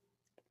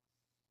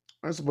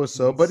 I suppose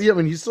so. But yeah, I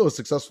mean, he's still a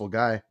successful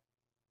guy.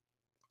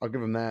 I'll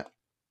give him that.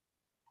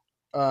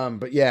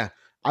 But yeah,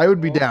 I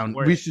would be down.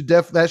 We should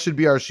that should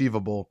be our Shiva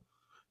Bowl,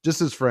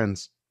 just as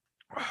friends.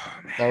 Oh,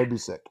 that would be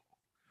sick.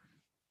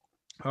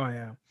 Oh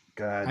yeah,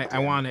 God, I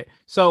want it.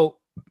 So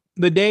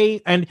the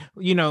day, and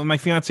you know, my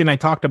fiance and I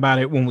talked about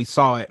it when we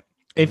saw it.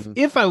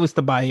 If I was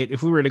to buy it,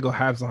 if we were to go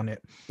halves on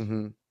it,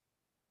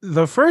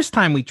 the first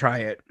time we try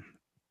it,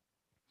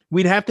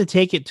 we'd have to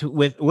take it to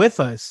with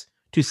us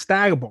to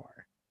Stag Bar.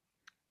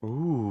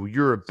 Ooh,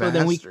 you're a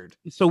bastard.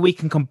 So we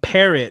can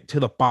compare it to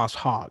the Boss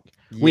Hog.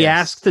 Yes. We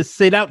ask to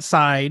sit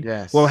outside.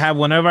 Yes. We'll have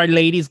one of our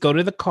ladies go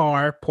to the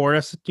car, pour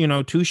us,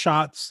 2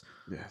 shots.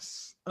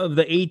 Yes. Of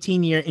the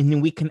 18-year, and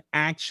then we can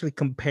actually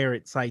compare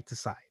it side to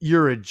side.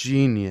 You're a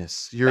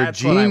genius.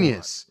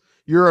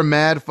 You're a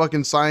mad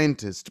fucking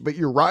scientist, but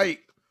you're right.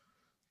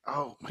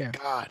 Oh my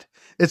God.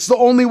 It's the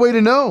only way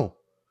to know.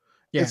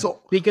 Yeah.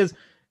 Because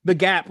the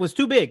gap was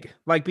too big.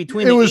 Like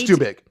between it was too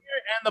big.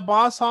 And the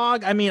Boss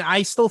Hog. I mean,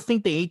 I still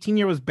think the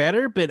 18-year was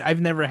better, but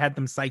I've never had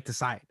them side to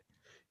side.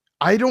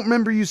 I don't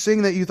remember you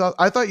saying that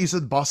I thought you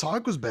said Boss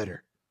Hog was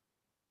better.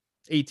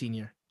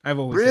 18-year. I've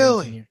always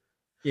really? Said 18-year.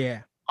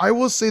 Yeah. I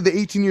will say the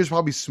 18-year is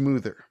probably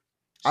smoother.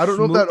 I don't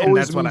know if that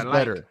always means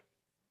better.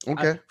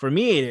 Okay. For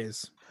me, it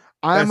is.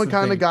 I'm a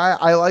kind of guy.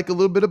 I like a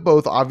little bit of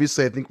both.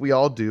 Obviously, I think we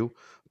all do.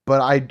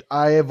 But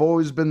I have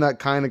always been that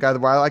kind of guy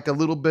where I like a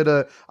little bit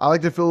of, I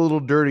like to feel a little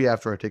dirty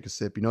after I take a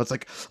sip. It's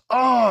like,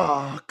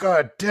 oh,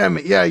 God damn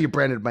it. Yeah, you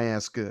branded my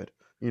ass good.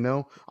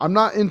 I'm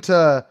not into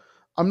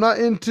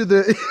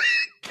the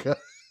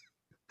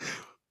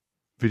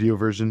video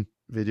version.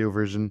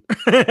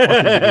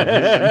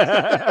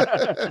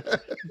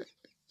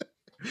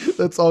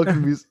 That's all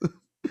can be.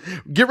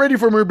 Get ready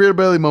for more Beer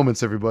Belly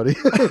moments, everybody.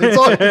 That's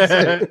all I can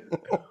say.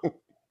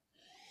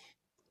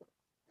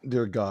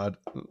 Dear God.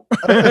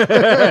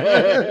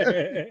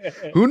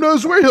 Who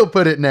knows where he'll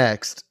put it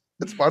next?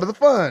 It's part of the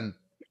fun.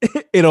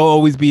 It'll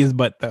always be his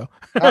butt, though.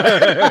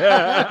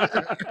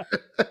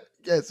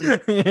 Yes.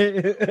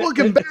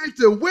 Welcome back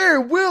to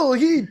Where Will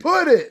He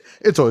Put It?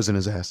 It's always in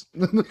his ass.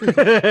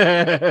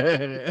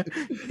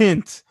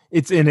 Hint,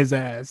 it's in his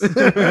ass.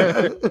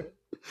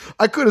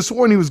 I could have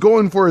sworn he was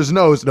going for his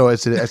nose. No,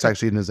 it's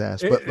actually in his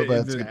ass. But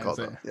that's a good call.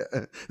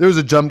 Yeah. There was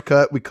a jump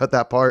cut. We cut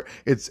that part.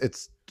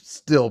 It's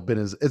still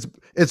been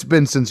it's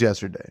been since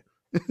yesterday.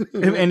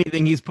 If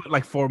anything, he's put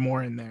like 4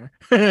 more in there.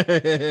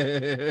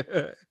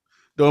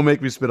 Don't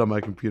make me spit on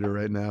my computer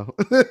right now.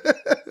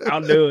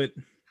 I'll do it.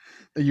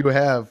 You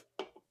have.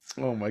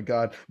 Oh my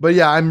God. But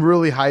yeah, I'm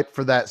really hyped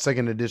for that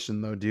second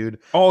edition though, dude.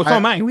 Oh, so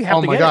am I. We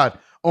have to get it.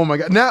 Oh my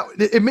God. Now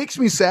it makes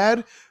me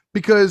sad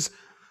because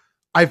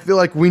I feel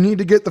like we need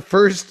to get the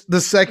first,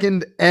 the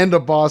second, and a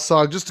Boss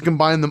Hog just to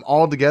combine them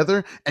all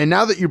together. And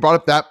now that you brought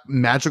up that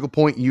magical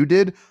point you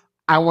did,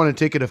 I want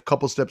to take it a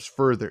couple steps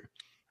further.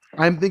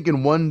 I'm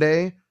thinking one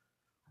day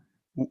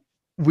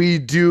we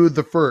do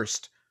the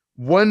first.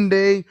 One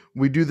day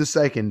we do the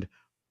second.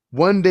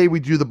 One day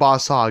we do the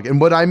Boss Hog. And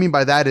what I mean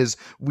by that is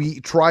we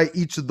try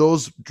each of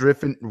those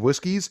different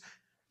whiskeys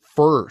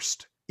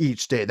first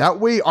each day. That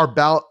way our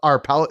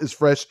palate is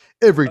fresh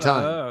every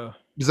time.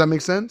 Does that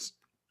make sense?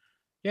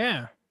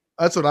 Yeah.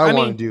 That's what I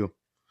want to do.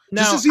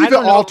 Just to see if it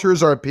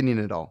alters our opinion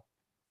at all.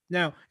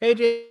 Now,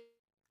 AJ,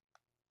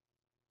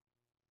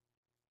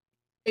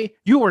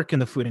 you work in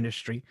the food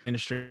industry.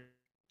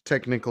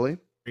 Technically.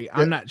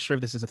 I'm not sure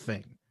if this is a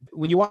thing.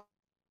 When you walk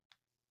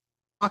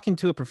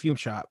into a perfume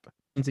shop,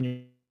 it's in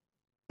your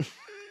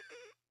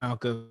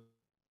alcohol.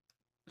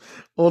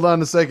 Hold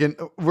on a second.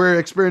 We're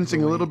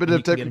experiencing a little bit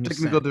of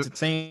technical.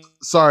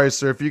 Sorry,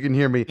 sir, if you can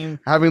hear me.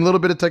 Having a little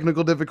bit of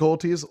technical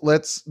difficulties.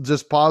 Let's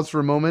just pause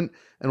for a moment,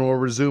 and we'll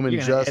resume in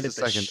just a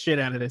second. Shit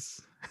out of this.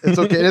 It's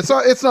okay.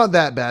 It's not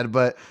that bad,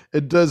 but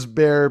it does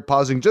bear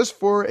pausing just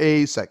for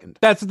a second.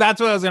 That's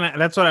what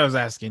I was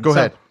asking. Go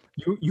ahead.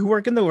 You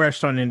work in the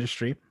restaurant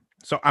industry,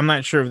 so I'm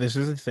not sure if this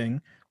is a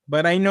thing.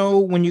 But I know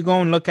when you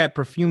go and look at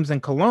perfumes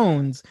and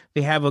colognes,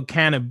 they have a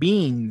can of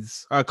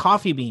beans,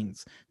 coffee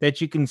beans that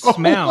you can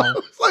smell. Oh,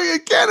 it's like a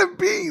can of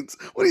beans.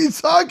 What are you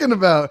talking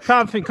about?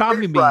 Coffee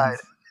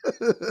beans.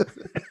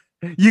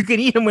 You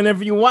can eat them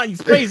whenever you want. You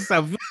spray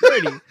yourself.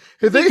 Pretty.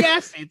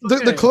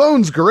 The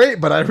cologne's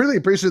great, but I really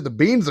appreciate the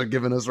beans they're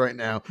giving us right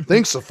now.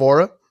 Thanks,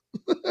 Sephora.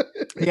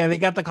 Yeah, they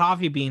got the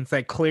coffee beans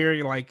that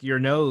clear like your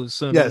nose.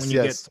 So that when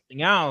you get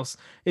something else,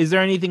 is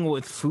there anything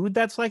with food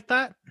that's like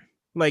that?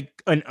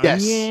 Like an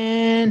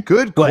onion?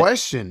 Good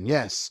question.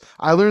 Yes.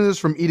 I learned this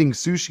from eating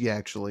sushi,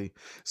 actually.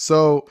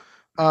 So,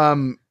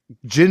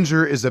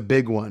 ginger is a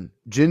big one.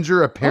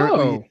 Ginger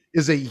apparently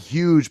is a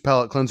huge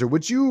palate cleanser,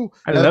 which I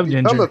love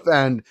ginger. I'm a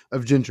fan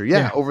of ginger.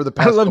 Yeah, over the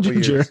past couple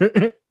years.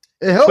 It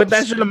helps. Put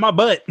that shit in my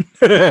butt.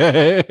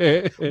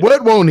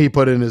 What won't he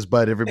put in his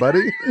butt,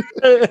 everybody?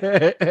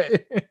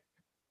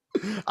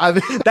 I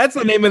think that's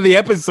the name of the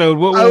episode.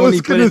 What I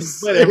was going to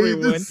say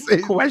everyone?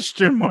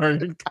 Question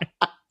mark.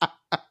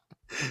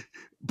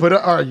 But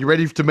all right, you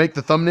ready to make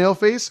the thumbnail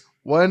face?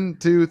 1,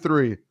 2,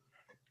 3.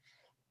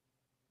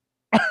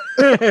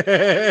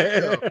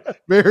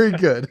 Very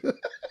good.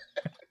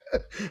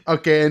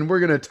 Okay, and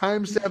we're gonna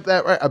timestamp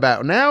that right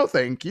about now.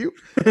 Thank you.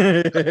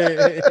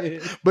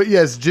 But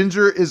yes,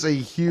 ginger is a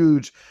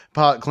huge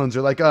palate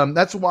cleanser. Like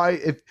that's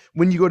why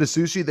when you go to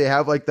sushi, they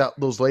have like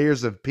those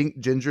layers of pink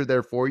ginger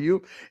there for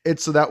you.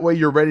 It's so that way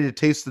you're ready to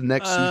taste the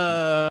next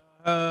sushi.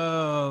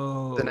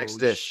 The next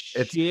dish.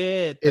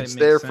 It's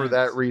there for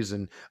that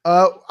reason.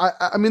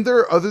 I mean, there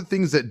are other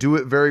things that do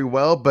it very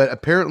well, but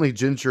apparently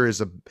ginger is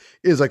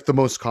like the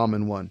most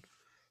common one.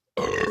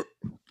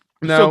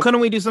 Now, so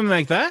couldn't we do something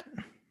like that?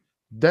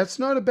 That's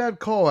not a bad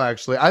call,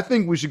 actually. I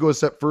think we should go a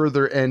step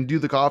further and do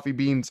the coffee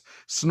beans,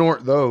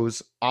 snort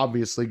those,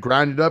 obviously,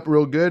 grind it up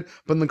real good,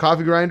 put in the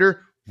coffee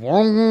grinder,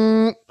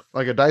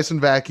 like a Dyson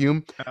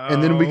vacuum,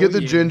 and then we get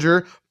the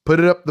ginger, put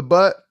it up the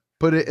butt,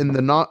 put it in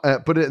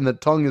the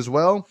tongue as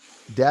well,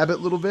 dab it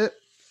a little bit,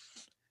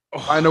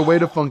 find a way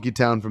to Funky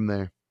Town from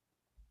there.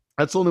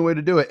 That's the only way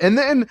to do it. And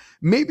then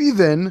maybe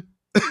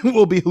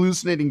we'll be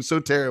hallucinating so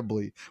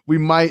terribly we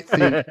might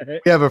think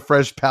we have a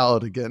fresh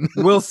palate again.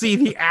 We'll see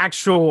the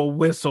actual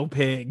whistle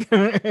pig.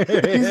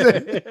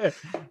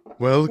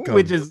 Welcome.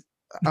 Which is,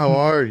 how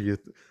are you?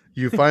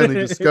 You finally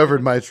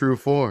discovered my true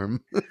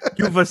form.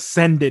 You've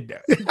ascended.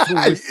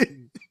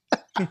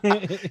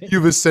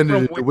 You've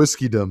ascended into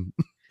whiskeydom.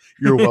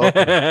 You're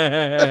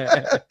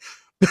welcome.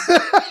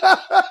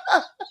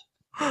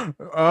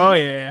 Oh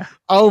yeah.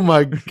 Oh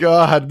my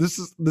god.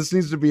 This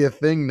needs to be a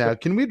thing now.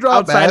 Can we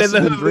drop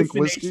acid and drink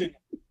whiskey?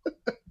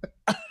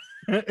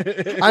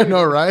 I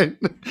know, right?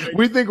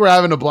 We think we're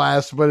having a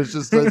blast, but it's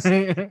just us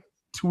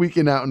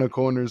tweaking out in a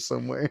corner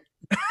somewhere.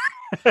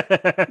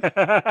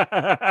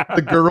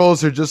 The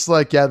girls are just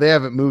like, yeah, they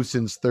haven't moved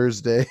since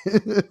Thursday.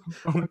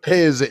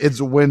 Hey, it's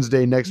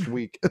Wednesday next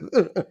week.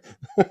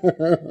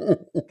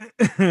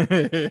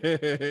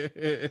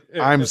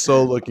 I'm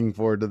so looking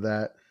forward to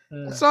that.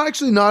 It's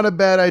actually not a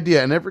bad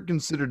idea. I never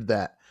considered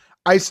that.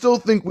 I still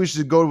think we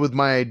should go with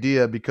my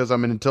idea because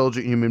I'm an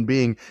intelligent human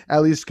being,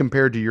 at least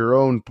compared to your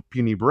own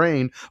puny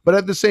brain. But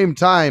at the same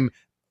time,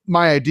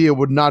 my idea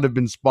would not have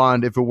been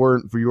spawned if it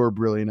weren't for your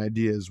brilliant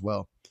idea as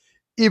well,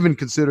 even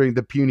considering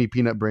the puny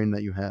peanut brain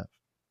that you have.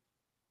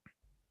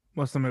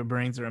 Well, some of the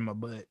brains are in my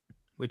butt,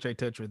 which I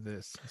touch with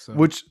this. So.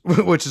 Which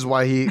is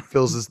why he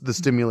feels the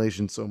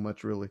stimulation so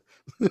much, really.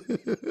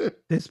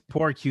 This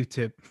poor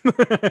Q-tip.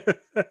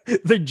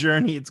 The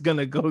journey it's going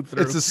to go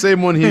through. It's the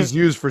same one he's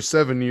used for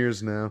 7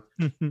 years now.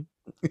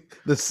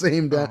 The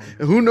same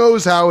Who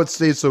knows how it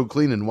stays so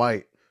clean and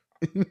white?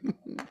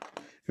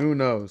 Who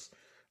knows?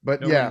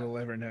 But no one will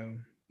ever know.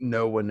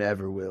 No one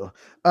ever will.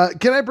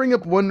 Can I bring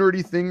up one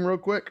nerdy thing real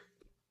quick?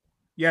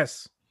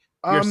 Yes.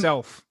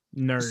 Yourself,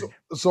 nerd.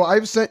 So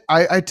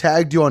I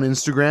tagged you on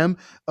Instagram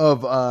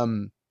of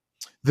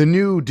the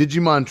new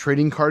Digimon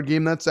trading card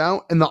game that's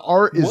out, and the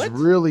art is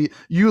really,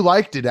 you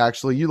liked it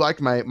actually. You liked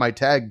my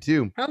tag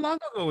too. How long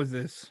ago was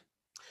this?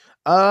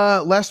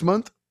 Last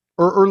month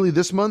or early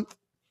this month.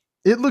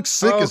 It looks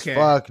sick as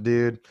fuck,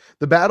 dude.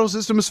 The battle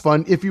system is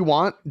fun. If you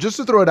want, just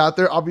to throw it out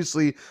there,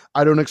 obviously,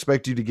 I don't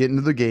expect you to get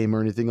into the game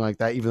or anything like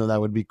that, even though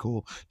that would be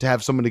cool to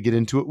have someone to get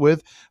into it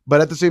with. But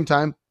at the same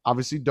time,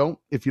 obviously, don't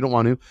if you don't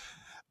want to.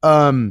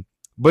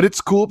 But it's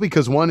cool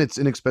because one, it's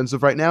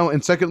inexpensive right now.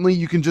 And secondly,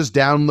 you can just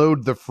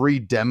download the free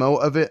demo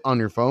of it on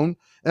your phone.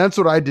 And that's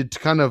what I did to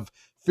kind of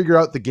figure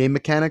out the game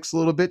mechanics a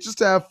little bit, just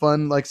to have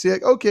fun, like see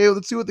like, okay,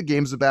 let's see what the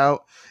game's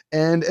about.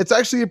 And it's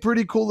actually a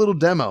pretty cool little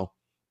demo.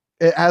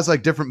 It has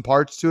like different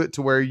parts to it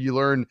to where you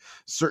learn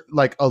certain,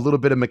 like a little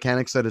bit of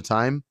mechanics at a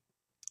time.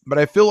 But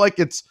I feel like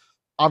it's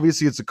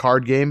a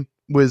card game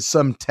with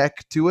some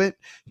tech to it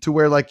to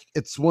where like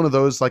it's one of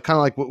those like kind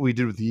of like what we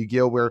did with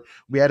Yu-Gi-Oh where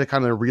we had to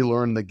kind of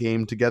relearn the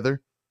game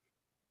together.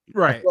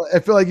 Right. I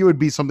feel like it would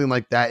be something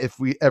like that if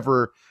we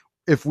ever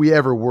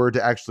were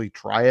to actually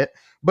try it.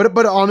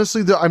 But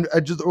honestly,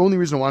 the only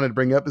reason I wanted to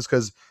bring up is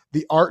because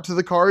the art to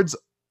the cards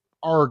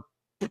are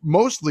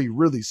mostly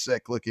really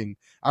sick looking.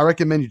 I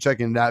recommend you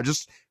checking it out.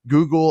 Just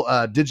Google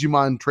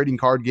Digimon trading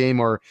card game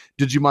or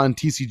Digimon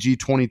TCG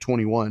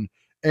 2021.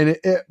 And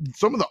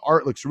some of the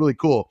art looks really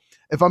cool.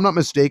 If I'm not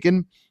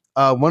mistaken,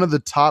 one of the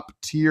top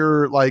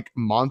tier like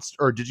monster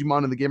or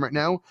Digimon in the game right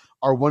now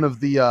are one of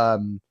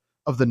the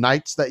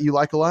knights that you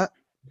like a lot.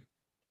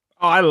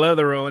 Oh, I love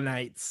the Royal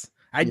Knights.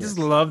 I just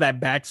love that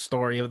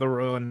backstory of the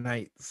Royal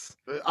Knights.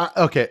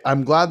 Okay,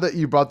 I'm glad that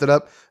you brought that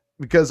up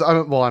because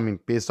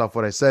based off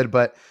what I said,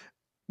 but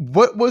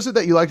what was it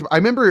that you liked? I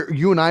remember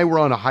you and I were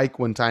on a hike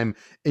one time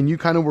and you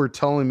kind of were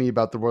telling me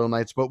about the Royal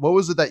Knights, but what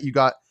was it that you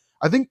got?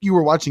 I think you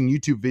were watching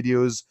YouTube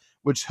videos,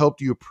 which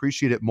helped you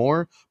appreciate it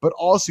more, but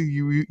also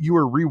you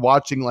were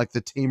rewatching like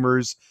the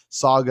Tamers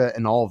saga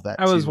and all of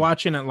that. I was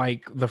watching it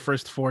like the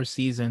first 4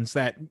 seasons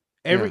that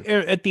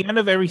at the end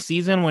of every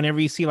season, whenever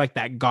you see like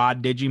that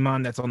god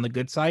Digimon that's on the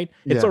good side,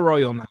 it's a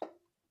Royal Knight.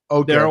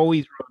 Okay. They're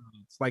always Royal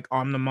Knights, like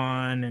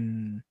Omnimon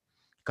and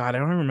God, I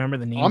don't remember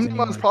the names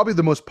Omnimon's probably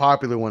the most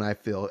popular one, I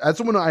feel. That's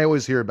the one I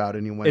always hear about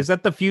anyway. Is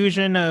that the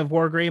fusion of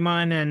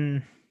Wargreymon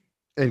and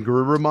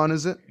Garurumon,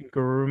 is it?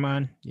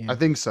 Garurumon? Yeah. I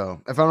think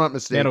so, if I'm not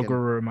mistaken. Metal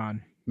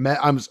Garurumon.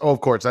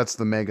 Of course, that's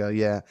the Mega,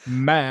 yeah.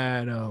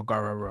 Metal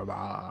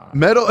Garurumon.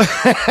 Metal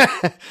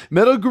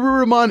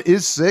Garurumon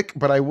is sick,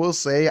 but I will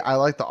say I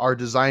like the art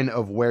design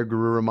of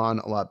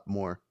Garurumon a lot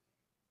more.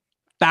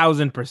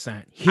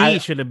 1000%. He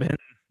should have been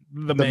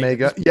the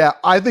Mega. Yeah,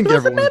 I think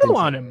everyone the metal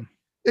on him.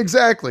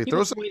 Exactly. He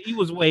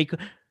was way.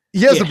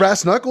 He has the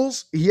brass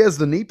knuckles. He has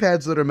the knee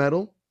pads that are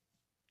metal.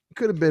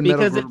 Could have been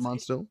Metal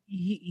Garurumon still.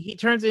 He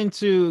turns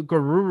into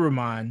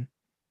Garurumon,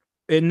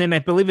 and then I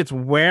believe it's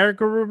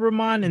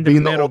Garurumon and the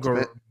Metal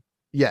Garurumon.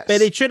 Yes,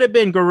 but it should have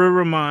been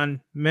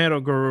Garurumon,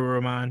 Metal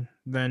Garurumon.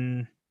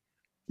 Then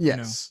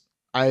yes,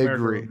 I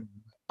agree.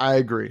 I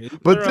agree.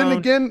 But then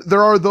again,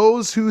 there are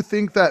those who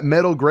think that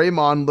Metal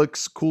Greymon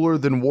looks cooler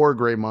than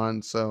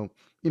Wargreymon. So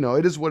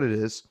it is what it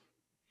is.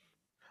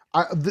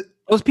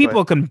 Those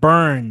people can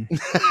burn.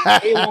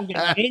 They won't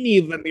get any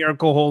of the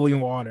Miracle Holy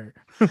Water.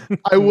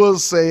 I will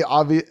say,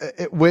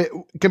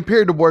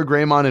 compared to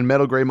Wargreymon and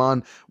Metal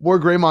Greymon,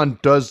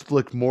 Wargreymon does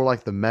look more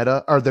like the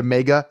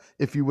Mega,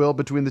 if you will,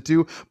 between the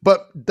two.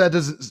 But that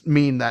doesn't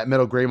mean that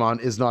Metal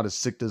Greymon is not a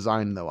sick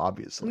design, though,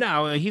 obviously.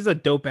 No, he's a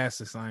dope-ass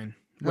design,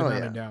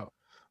 without a doubt.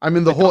 I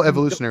mean, the whole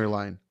evolutionary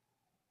line.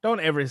 Don't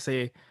ever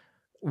say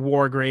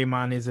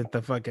Wargreymon isn't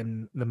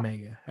the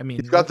Mega. I mean,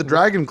 he's got the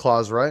dragon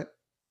claws, right?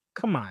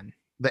 Come on.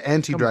 The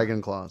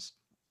anti-dragon claws.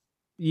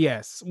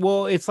 Yes.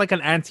 Well, it's like an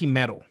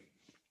anti-metal.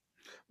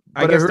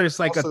 I guess there's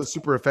like also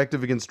super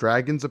effective against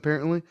dragons,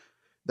 apparently.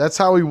 That's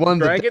how he won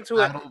the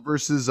battle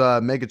versus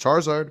Mega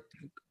Charizard.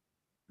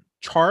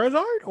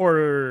 Charizard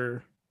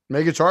or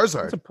Mega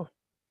Charizard?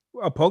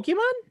 A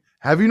Pokemon?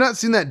 Have you not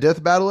seen that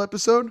death battle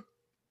episode?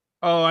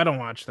 Oh, I don't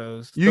watch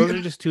those. Those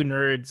are just two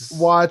nerds.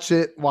 Watch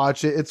it.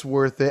 It's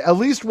worth it. At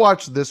least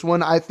watch this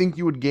one. I think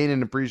you would gain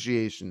an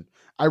appreciation.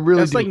 I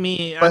really do. Like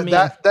me. But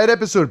that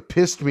episode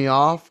pissed me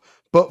off.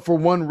 But for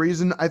one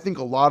reason, I think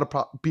a lot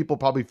of people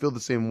probably feel the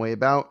same way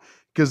about,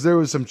 because there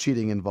was some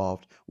cheating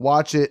involved.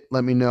 Watch it.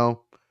 Let me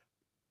know.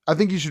 I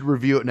think you should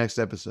review it next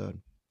episode.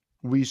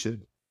 We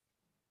should.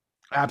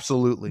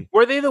 Absolutely.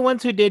 Were they the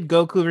ones who did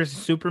Goku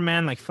versus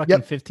Superman like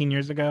 15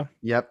 years ago?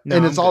 Yep. No,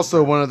 and it's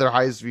also one of their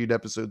highest viewed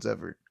episodes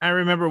ever. I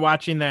remember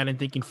watching that and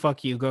thinking,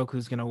 fuck you,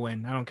 Goku's going to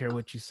win. I don't care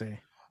what you say.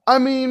 I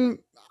mean,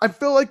 I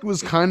feel like it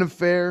was kind of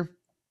fair.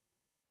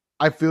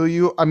 I feel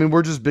you. I mean,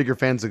 we're just bigger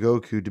fans of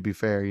Goku, to be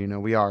fair.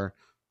 We are.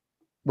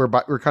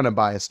 We're kind of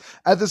biased.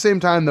 At the same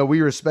time, though,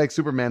 we respect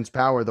Superman's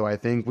power, though, I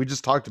think. We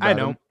just talked about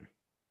him.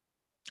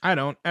 I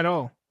don't at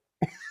all.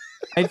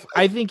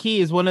 I think he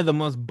is one of the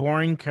most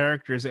boring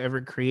characters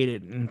ever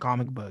created in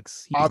comic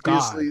books. He's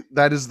Obviously, God.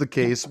 That is the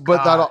case.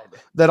 But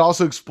that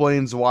also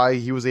explains why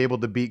he was able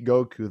to beat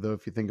Goku, though,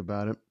 if you think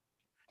about it.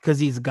 Because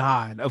he's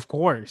God, of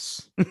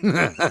course.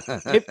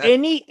 If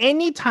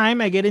any time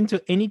I get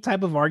into any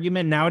type of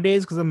argument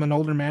nowadays, because I'm an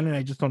older man and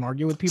I just don't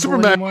argue with people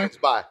Superman anymore.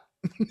 Bye.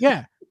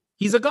 Yeah,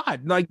 he's a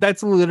god. Like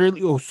that's literally.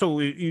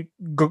 Superman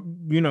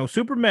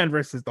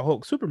versus the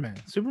Hulk.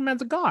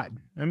 Superman's a god.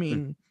 I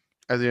mean,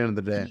 at the end of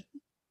the day,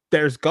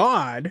 there's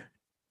God.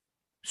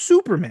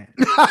 Superman.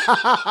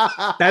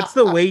 That's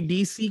the way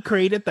DC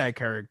created that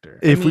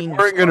character. If we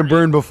weren't going to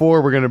burn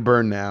before, we're going to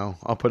burn now.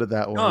 I'll put it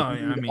that way. Oh,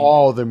 yeah,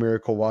 all the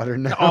miracle water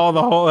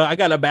now. I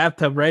got a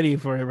bathtub ready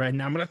for it right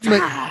now. I'm going to.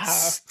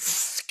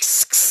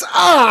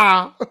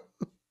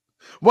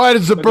 Why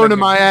does it burn in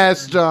my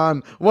ass,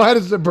 John? Why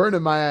does it burn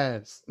in my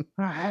ass?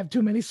 I have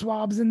too many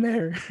swabs in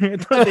there. They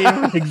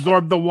don't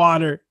absorb the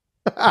water.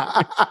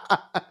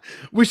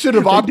 We should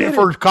have opted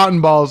for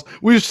cotton balls.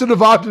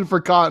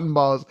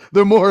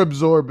 They're more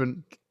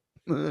absorbent.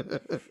 Terrible,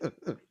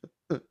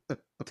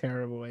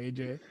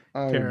 AJ.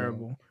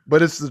 Terrible.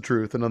 But it's the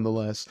truth, and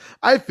nonetheless,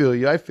 I feel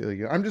you.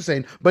 I'm just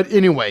saying. But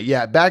anyway,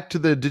 yeah, back to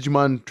the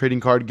Digimon trading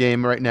card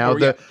game right now.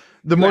 The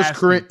most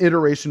current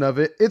iteration of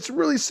it. It's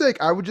really sick.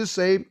 I would just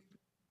say,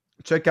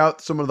 check out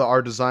some of the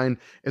art design.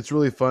 It's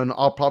really fun.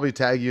 I'll probably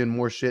tag you in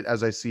more shit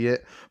as I see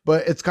it,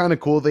 but it's kind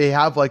of cool. They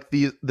have like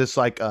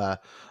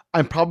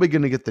I'm probably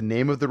going to get the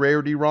name of the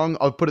rarity wrong.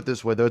 I'll put it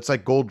this way though. It's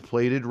like gold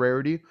plated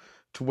rarity,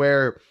 to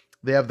where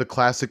they have the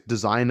classic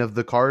design of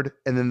the card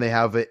and then they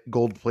have it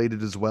gold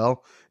plated as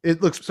well.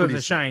 It looks pretty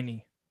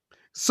shiny.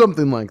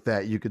 Something like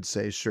that, you could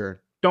say.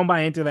 Sure. Don't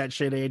buy into that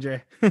shit,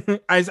 AJ.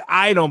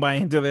 I don't buy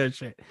into that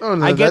shit. Oh,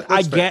 no, I get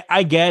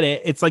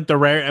it. It's like the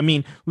rare. I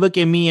mean, look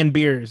at me and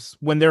beers.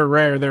 When they're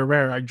rare, they're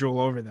rare. I drool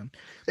over them.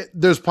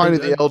 There's Pliny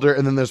the Elder,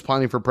 and then there's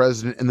Pliny for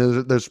President, and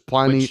there's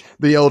Pliny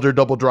the Elder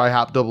Double Dry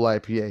Hop Double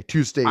IPA.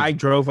 2 stages. I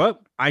drove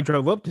up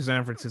to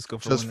San Francisco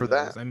for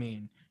that. I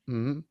mean,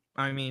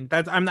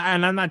 that's I'm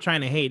not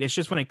trying to hate. It's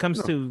just when it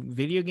comes to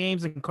video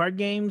games and card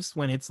games,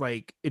 when it's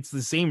like it's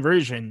the same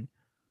version,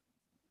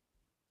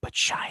 but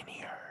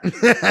shinier. I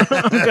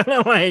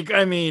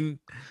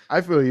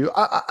feel you.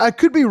 I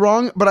could be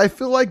wrong, but I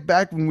feel like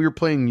back when we were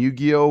playing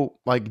Yu-Gi-Oh!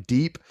 Like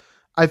Deep,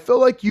 I feel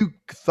like you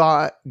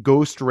thought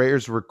ghost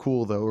rares were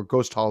cool though, or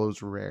ghost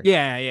hollows were rare.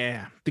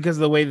 Yeah, because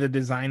of the way the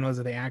design was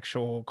of the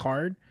actual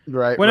card.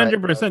 Right,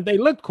 100%. They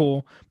looked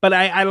cool, but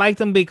I liked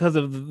them because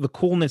of the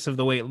coolness of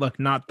the way it looked,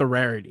 not the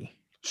rarity.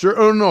 Sure.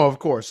 Oh no, of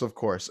course.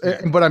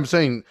 Yeah. But I'm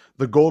saying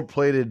the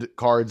gold-plated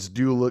cards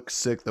do look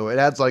sick though. It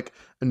adds like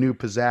a new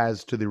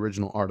pizzazz to the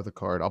original art of the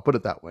card. I'll put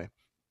it that way.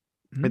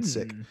 It's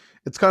sick.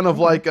 It's kind of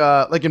like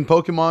in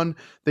Pokemon,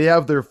 they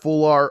have their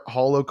full art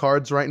holo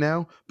cards right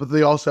now, but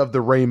they also have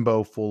the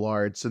rainbow full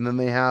arts, and then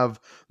they have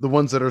the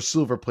ones that are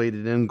silver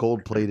plated and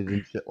gold plated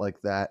and shit like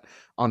that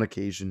on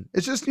occasion.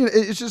 It's just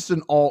it's just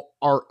an all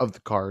art of the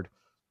card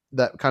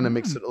that kind of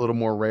makes it a little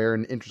more rare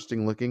and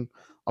interesting looking.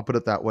 I'll put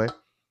it that way.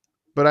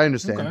 But I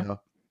understand though.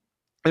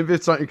 If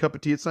it's not your cup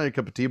of tea, it's not your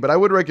cup of tea. But I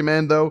would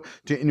recommend though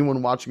to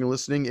anyone watching or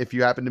listening, if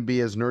you happen to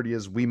be as nerdy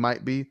as we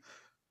might be,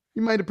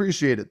 you might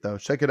appreciate it though.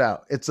 Check it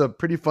out. It's a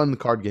pretty fun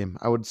card game.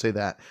 I would say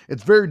that.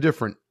 It's very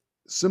different,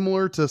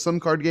 similar to some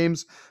card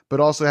games,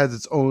 but also has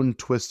its own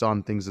twist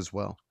on things as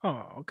well.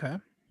 Oh, okay.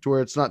 To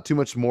where it's not too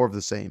much more of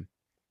the same.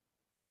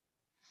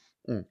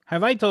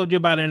 Have I told you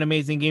about an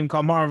amazing game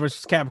called Marvel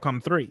vs.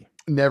 Capcom 3?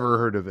 Never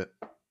heard of it.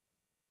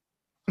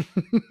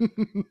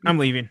 I'm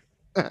leaving.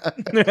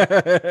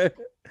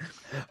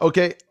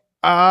 Okay.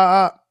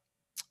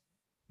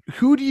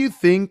 Who do you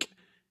think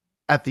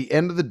at the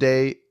end of the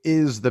day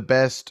is the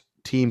best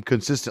team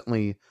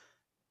consistently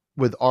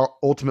with our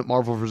Ultimate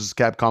Marvel vs.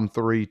 Capcom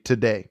 3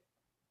 today?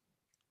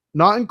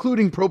 Not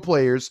including pro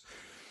players,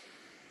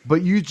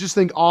 but you just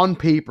think on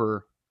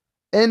paper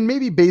and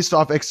maybe based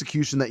off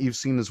execution that you've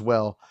seen as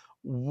well.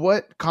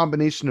 What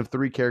combination of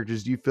 3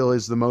 characters do you feel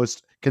is the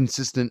most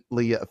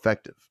consistently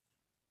effective?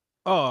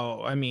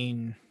 Oh, I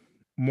mean,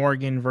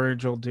 Morgan,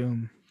 Virgil,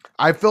 Doom.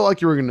 I felt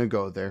like you were going to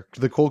go there.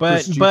 The Cold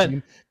Chris G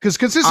team. Because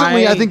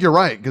consistently, I think you're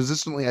right.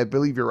 Consistently, I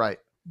believe you're right.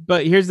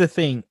 But here's the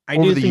thing. I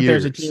do think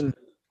there's a team.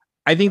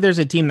 I think there's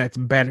a team that's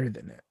better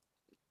than it.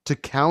 To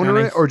counter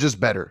it, or just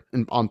better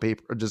on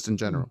paper, or just in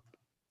general?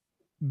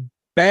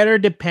 Better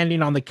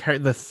depending on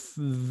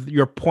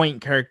your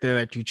point character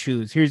that you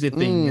choose. Here's the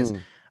thing is,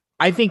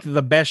 I think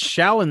the best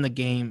shell in the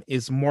game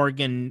is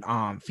Morgan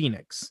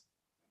Phoenix.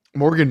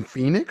 Morgan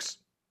Phoenix?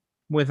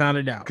 Without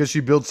a doubt. Because she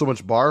builds so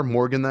much bar,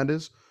 Morgan, that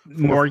is?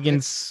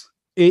 Morgan's...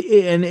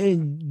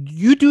 And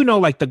you do know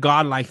like the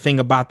godlike thing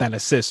about that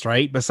assist,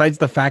 right? Besides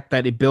the fact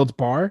that it builds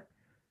bar.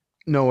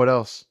 No, what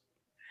else?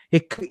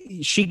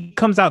 She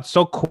comes out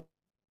so cool.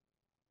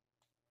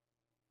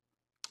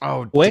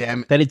 Oh,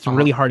 damn! That it's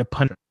really hard to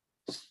punish.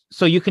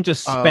 So you can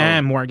just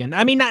spam Morgan.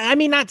 I mean,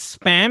 not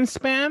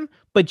spam,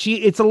 but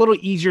it's a little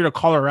easier to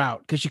call her out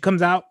because she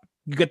comes out,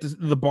 you get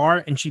the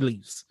bar, and she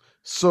leaves.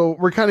 So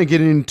we're kind of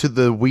getting into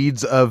the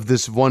weeds of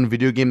this one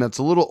video game that's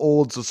a little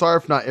old. So sorry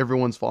if not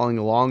everyone's following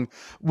along.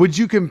 Would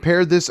you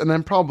compare this? And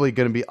I'm probably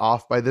going to be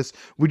off by this.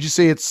 Would you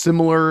say it's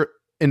similar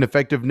in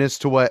effectiveness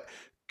to what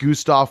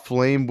Gustav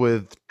Flame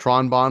with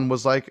Tronbon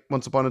was like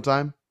once upon a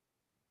time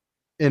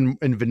in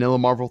Vanilla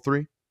Marvel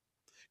 3?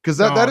 Because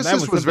that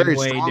assist was very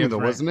strong though,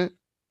 wasn't it?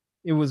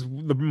 It was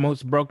the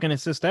most broken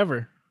assist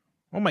ever.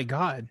 Oh my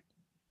god!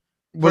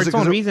 For its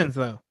own reasons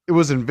though. It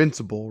was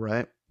invincible,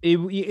 right?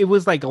 It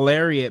was like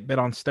Lariat, but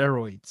on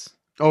steroids.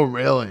 Oh,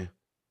 really?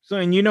 So,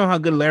 and you know how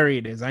good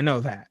Lariat is. I know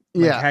that.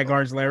 Yeah.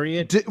 Hagar's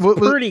Lariat.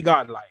 Pretty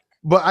godlike.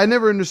 But I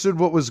never understood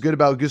what was good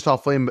about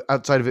Gustav Flame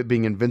outside of it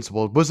being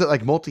invincible. Was it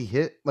like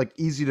multi-hit? Like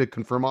easy to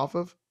confirm off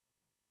of?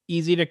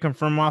 Easy to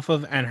confirm off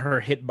of, and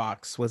her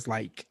hitbox was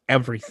like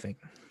everything.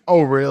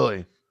 Oh,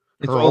 really?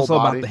 It's also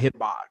about the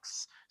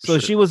hitbox. So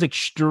she was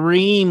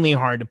extremely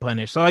hard to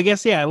punish. So I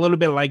guess, yeah, a little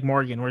bit like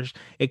Morgan, where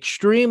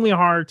extremely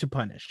hard to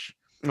punish.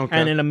 Okay.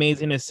 And an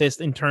amazing assist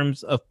in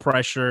terms of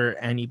pressure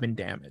and even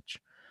damage.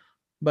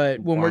 But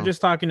when we're just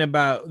talking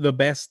about the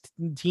best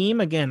team,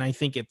 again, I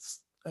think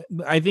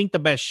the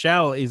best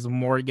shell is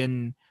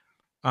Morgan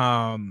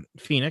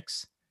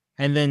Phoenix.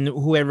 And then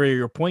whoever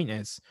your point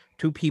is.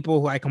 2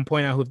 people who I can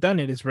point out who've done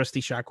it is Rusty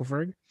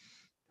Shackelford,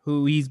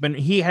 who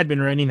he had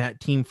been running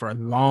that team for a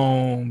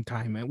long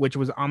time, which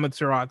was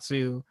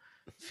Amaterasu,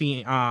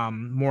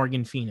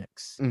 Morgan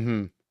Phoenix.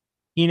 Mm-hmm.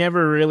 He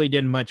never really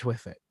did much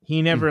with it.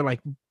 He never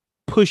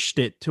pushed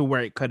it to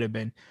where it could have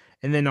been.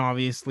 And then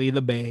obviously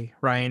the Bay,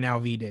 Ryan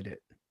Alvey did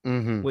it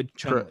with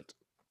Chun-Li.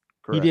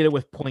 He did it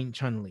with Point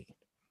Chun-Li.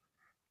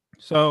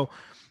 So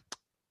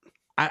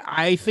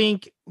I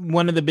think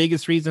one of the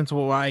biggest reasons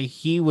why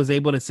he was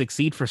able to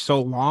succeed for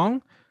so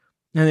long,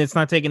 and it's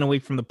not taken away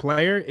from the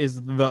player,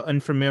 is the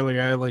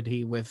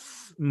unfamiliarity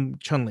with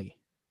Chun-Li.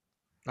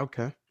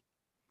 Okay.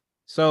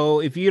 So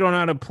if you don't know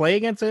how to play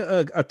against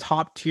a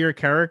top tier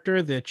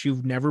character that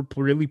you've never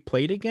really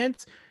played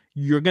against,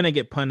 you're going to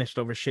get punished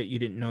over shit you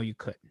didn't know you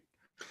could.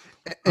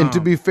 And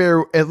to be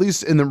fair, at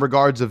least in the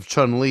regards of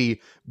Chun-Li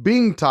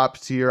being top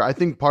tier, I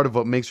think part of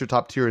what makes her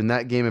top tier in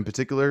that game in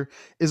particular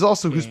is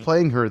also who's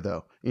playing her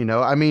though. You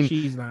know, I mean,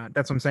 she's not,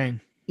 that's what I'm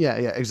saying. Yeah,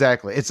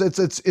 exactly.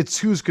 It's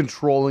who's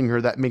controlling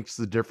her that makes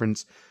the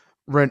difference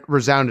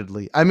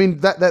resoundedly. I mean,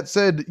 that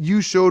said,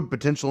 you showed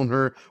potential in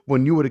her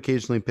when you would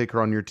occasionally pick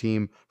her on your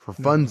team for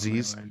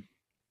funsies.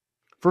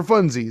 for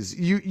funsies,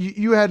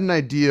 you had an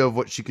idea of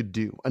what she could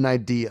do. An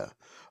idea.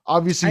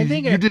 Obviously,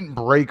 you didn't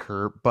break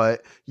her,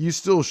 but you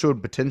still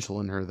showed potential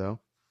in her, though.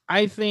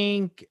 I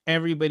think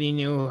everybody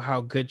knew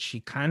how good she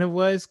kind of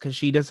was because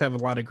she does have a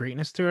lot of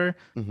greatness to her,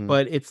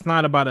 but it's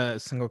not about a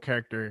single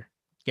character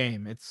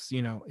game. It's,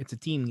 it's a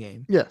team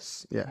game.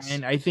 Yes.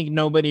 And I think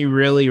nobody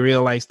really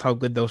realized how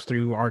good those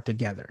three are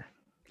together.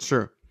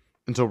 Sure.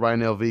 Until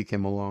Ryan LV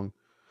came along.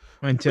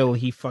 Until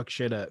he fucked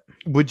shit up.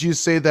 Would you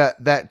say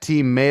that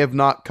team may have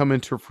not come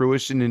into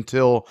fruition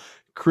until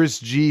Chris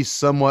G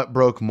somewhat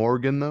broke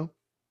Morgan, though?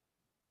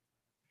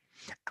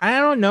 I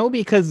don't know,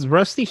 because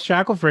Rusty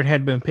Shackelford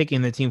had been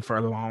picking the team for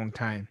a long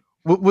time.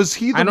 Was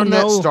he the one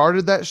that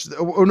started that?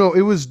 Oh, no,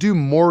 it was Doom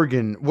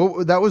Morgan.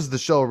 That was the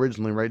show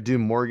originally, right?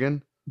 Doom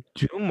Morgan?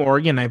 Doom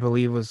Morgan, I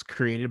believe, was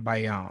created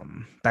by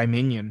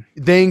Dominion.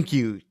 Thank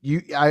you.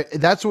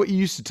 That's what you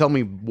used to tell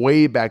me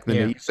way back then.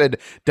 Yeah. You said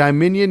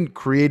Dominion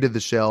created the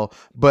shell,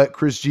 but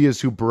Chris G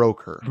is who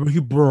broke her. He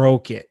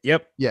broke it.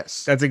 Yep.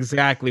 Yes. That's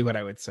exactly what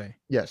I would say.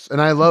 Yes.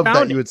 And I love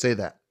that you would say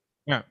that.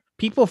 Yeah.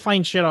 People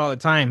find shit all the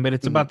time, but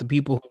it's about the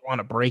people who want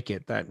to break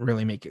it that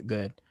really make it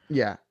good.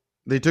 Yeah.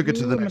 They took it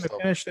to the next level.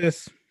 Finish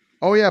this.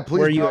 Oh yeah,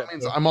 please.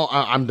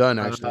 I'm done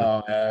actually.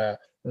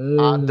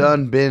 I'm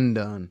done. Been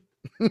done.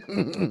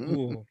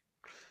 In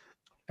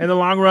the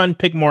long run,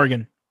 pick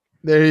Morgan.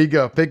 There you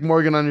go. Pick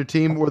Morgan on your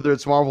team, whether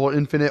it's Marvel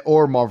Infinite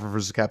or Marvel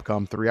vs.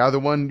 Capcom 3. Either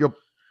one, you'll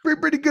be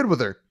pretty good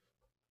with her.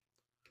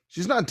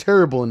 She's not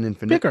terrible in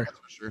Infinite. Pick her. That's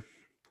for sure.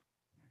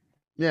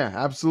 Yeah,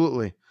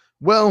 absolutely.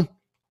 Well,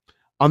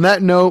 on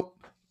that note,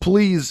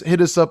 please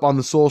hit us up on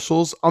the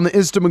socials, on the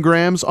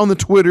Instagrams, on the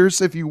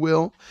Twitters, if you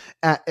will,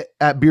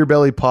 at Beer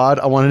Belly Pod.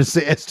 I wanted to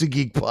say SD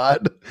Geek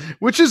Pod,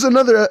 which is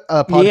another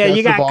podcast. Yeah,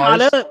 you got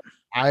caught up.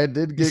 I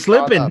did get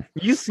slipping.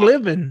 You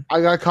slipping.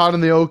 I got caught in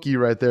the okie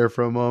right there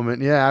for a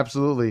moment. Yeah,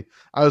 absolutely.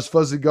 I was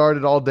fuzzy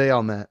guarded all day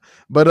on that.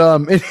 But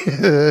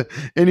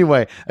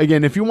anyway,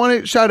 again, if you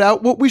want to shout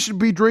out what we should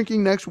be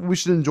drinking next, what we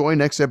should enjoy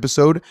next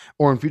episode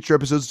or in future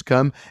episodes to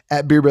come,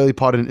 at Beer Belly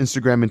Pod on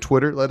Instagram and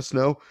Twitter, let us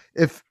know.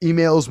 If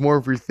email is more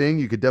of your thing,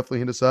 you could definitely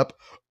hit us up.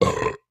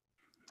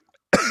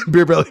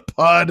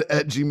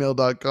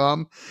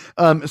 beerbellypod@gmail.com.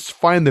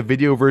 Find the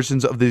video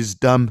versions of these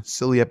dumb,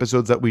 silly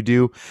episodes that we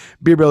do.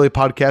 Beer Belly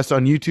Podcast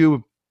on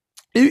YouTube.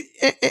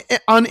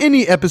 On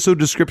any episode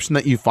description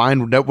that you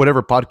find,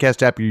 whatever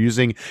podcast app you're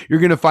using, you're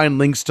going to find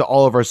links to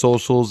all of our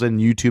socials and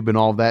YouTube and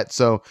all of that.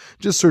 So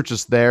just search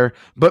us there.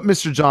 But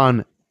Mr.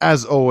 John,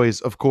 as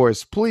always, of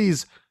course,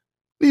 please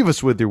leave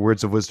us with your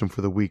words of wisdom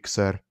for the week,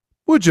 sir.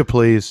 Would you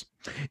please?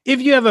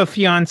 If you have a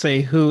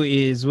fiance who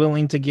is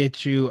willing to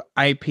get you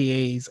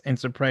IPAs and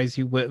surprise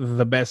you with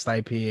the best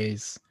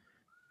IPAs,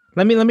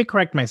 let me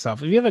correct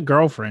myself. If you have a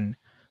girlfriend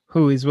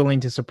who is willing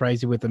to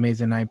surprise you with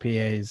amazing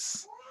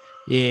IPAs,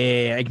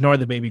 yeah, ignore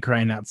the baby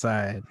crying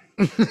outside.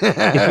 If you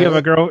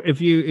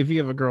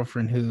have a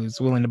girlfriend who's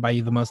willing to buy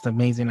you the most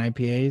amazing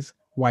IPAs,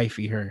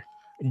 wifey her.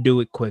 Do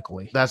it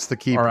quickly. That's the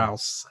key. Or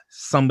else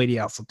somebody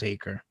else will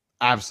take her.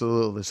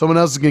 Absolutely. Someone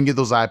else is gonna get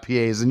those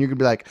IPAs, and you're gonna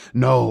be like,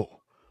 no.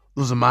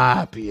 Those are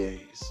my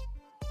IPAs.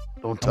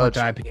 Don't touch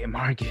the IPA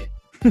market.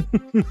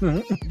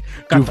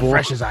 Got the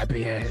freshest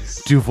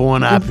IPAs.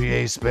 2-for-1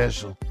 IPA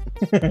special.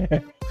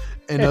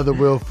 And other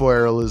Will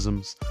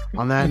Ferrelisms.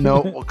 On that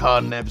note, we'll call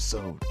it an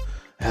episode.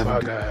 Have a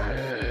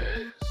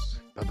good.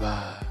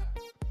 Bye-bye.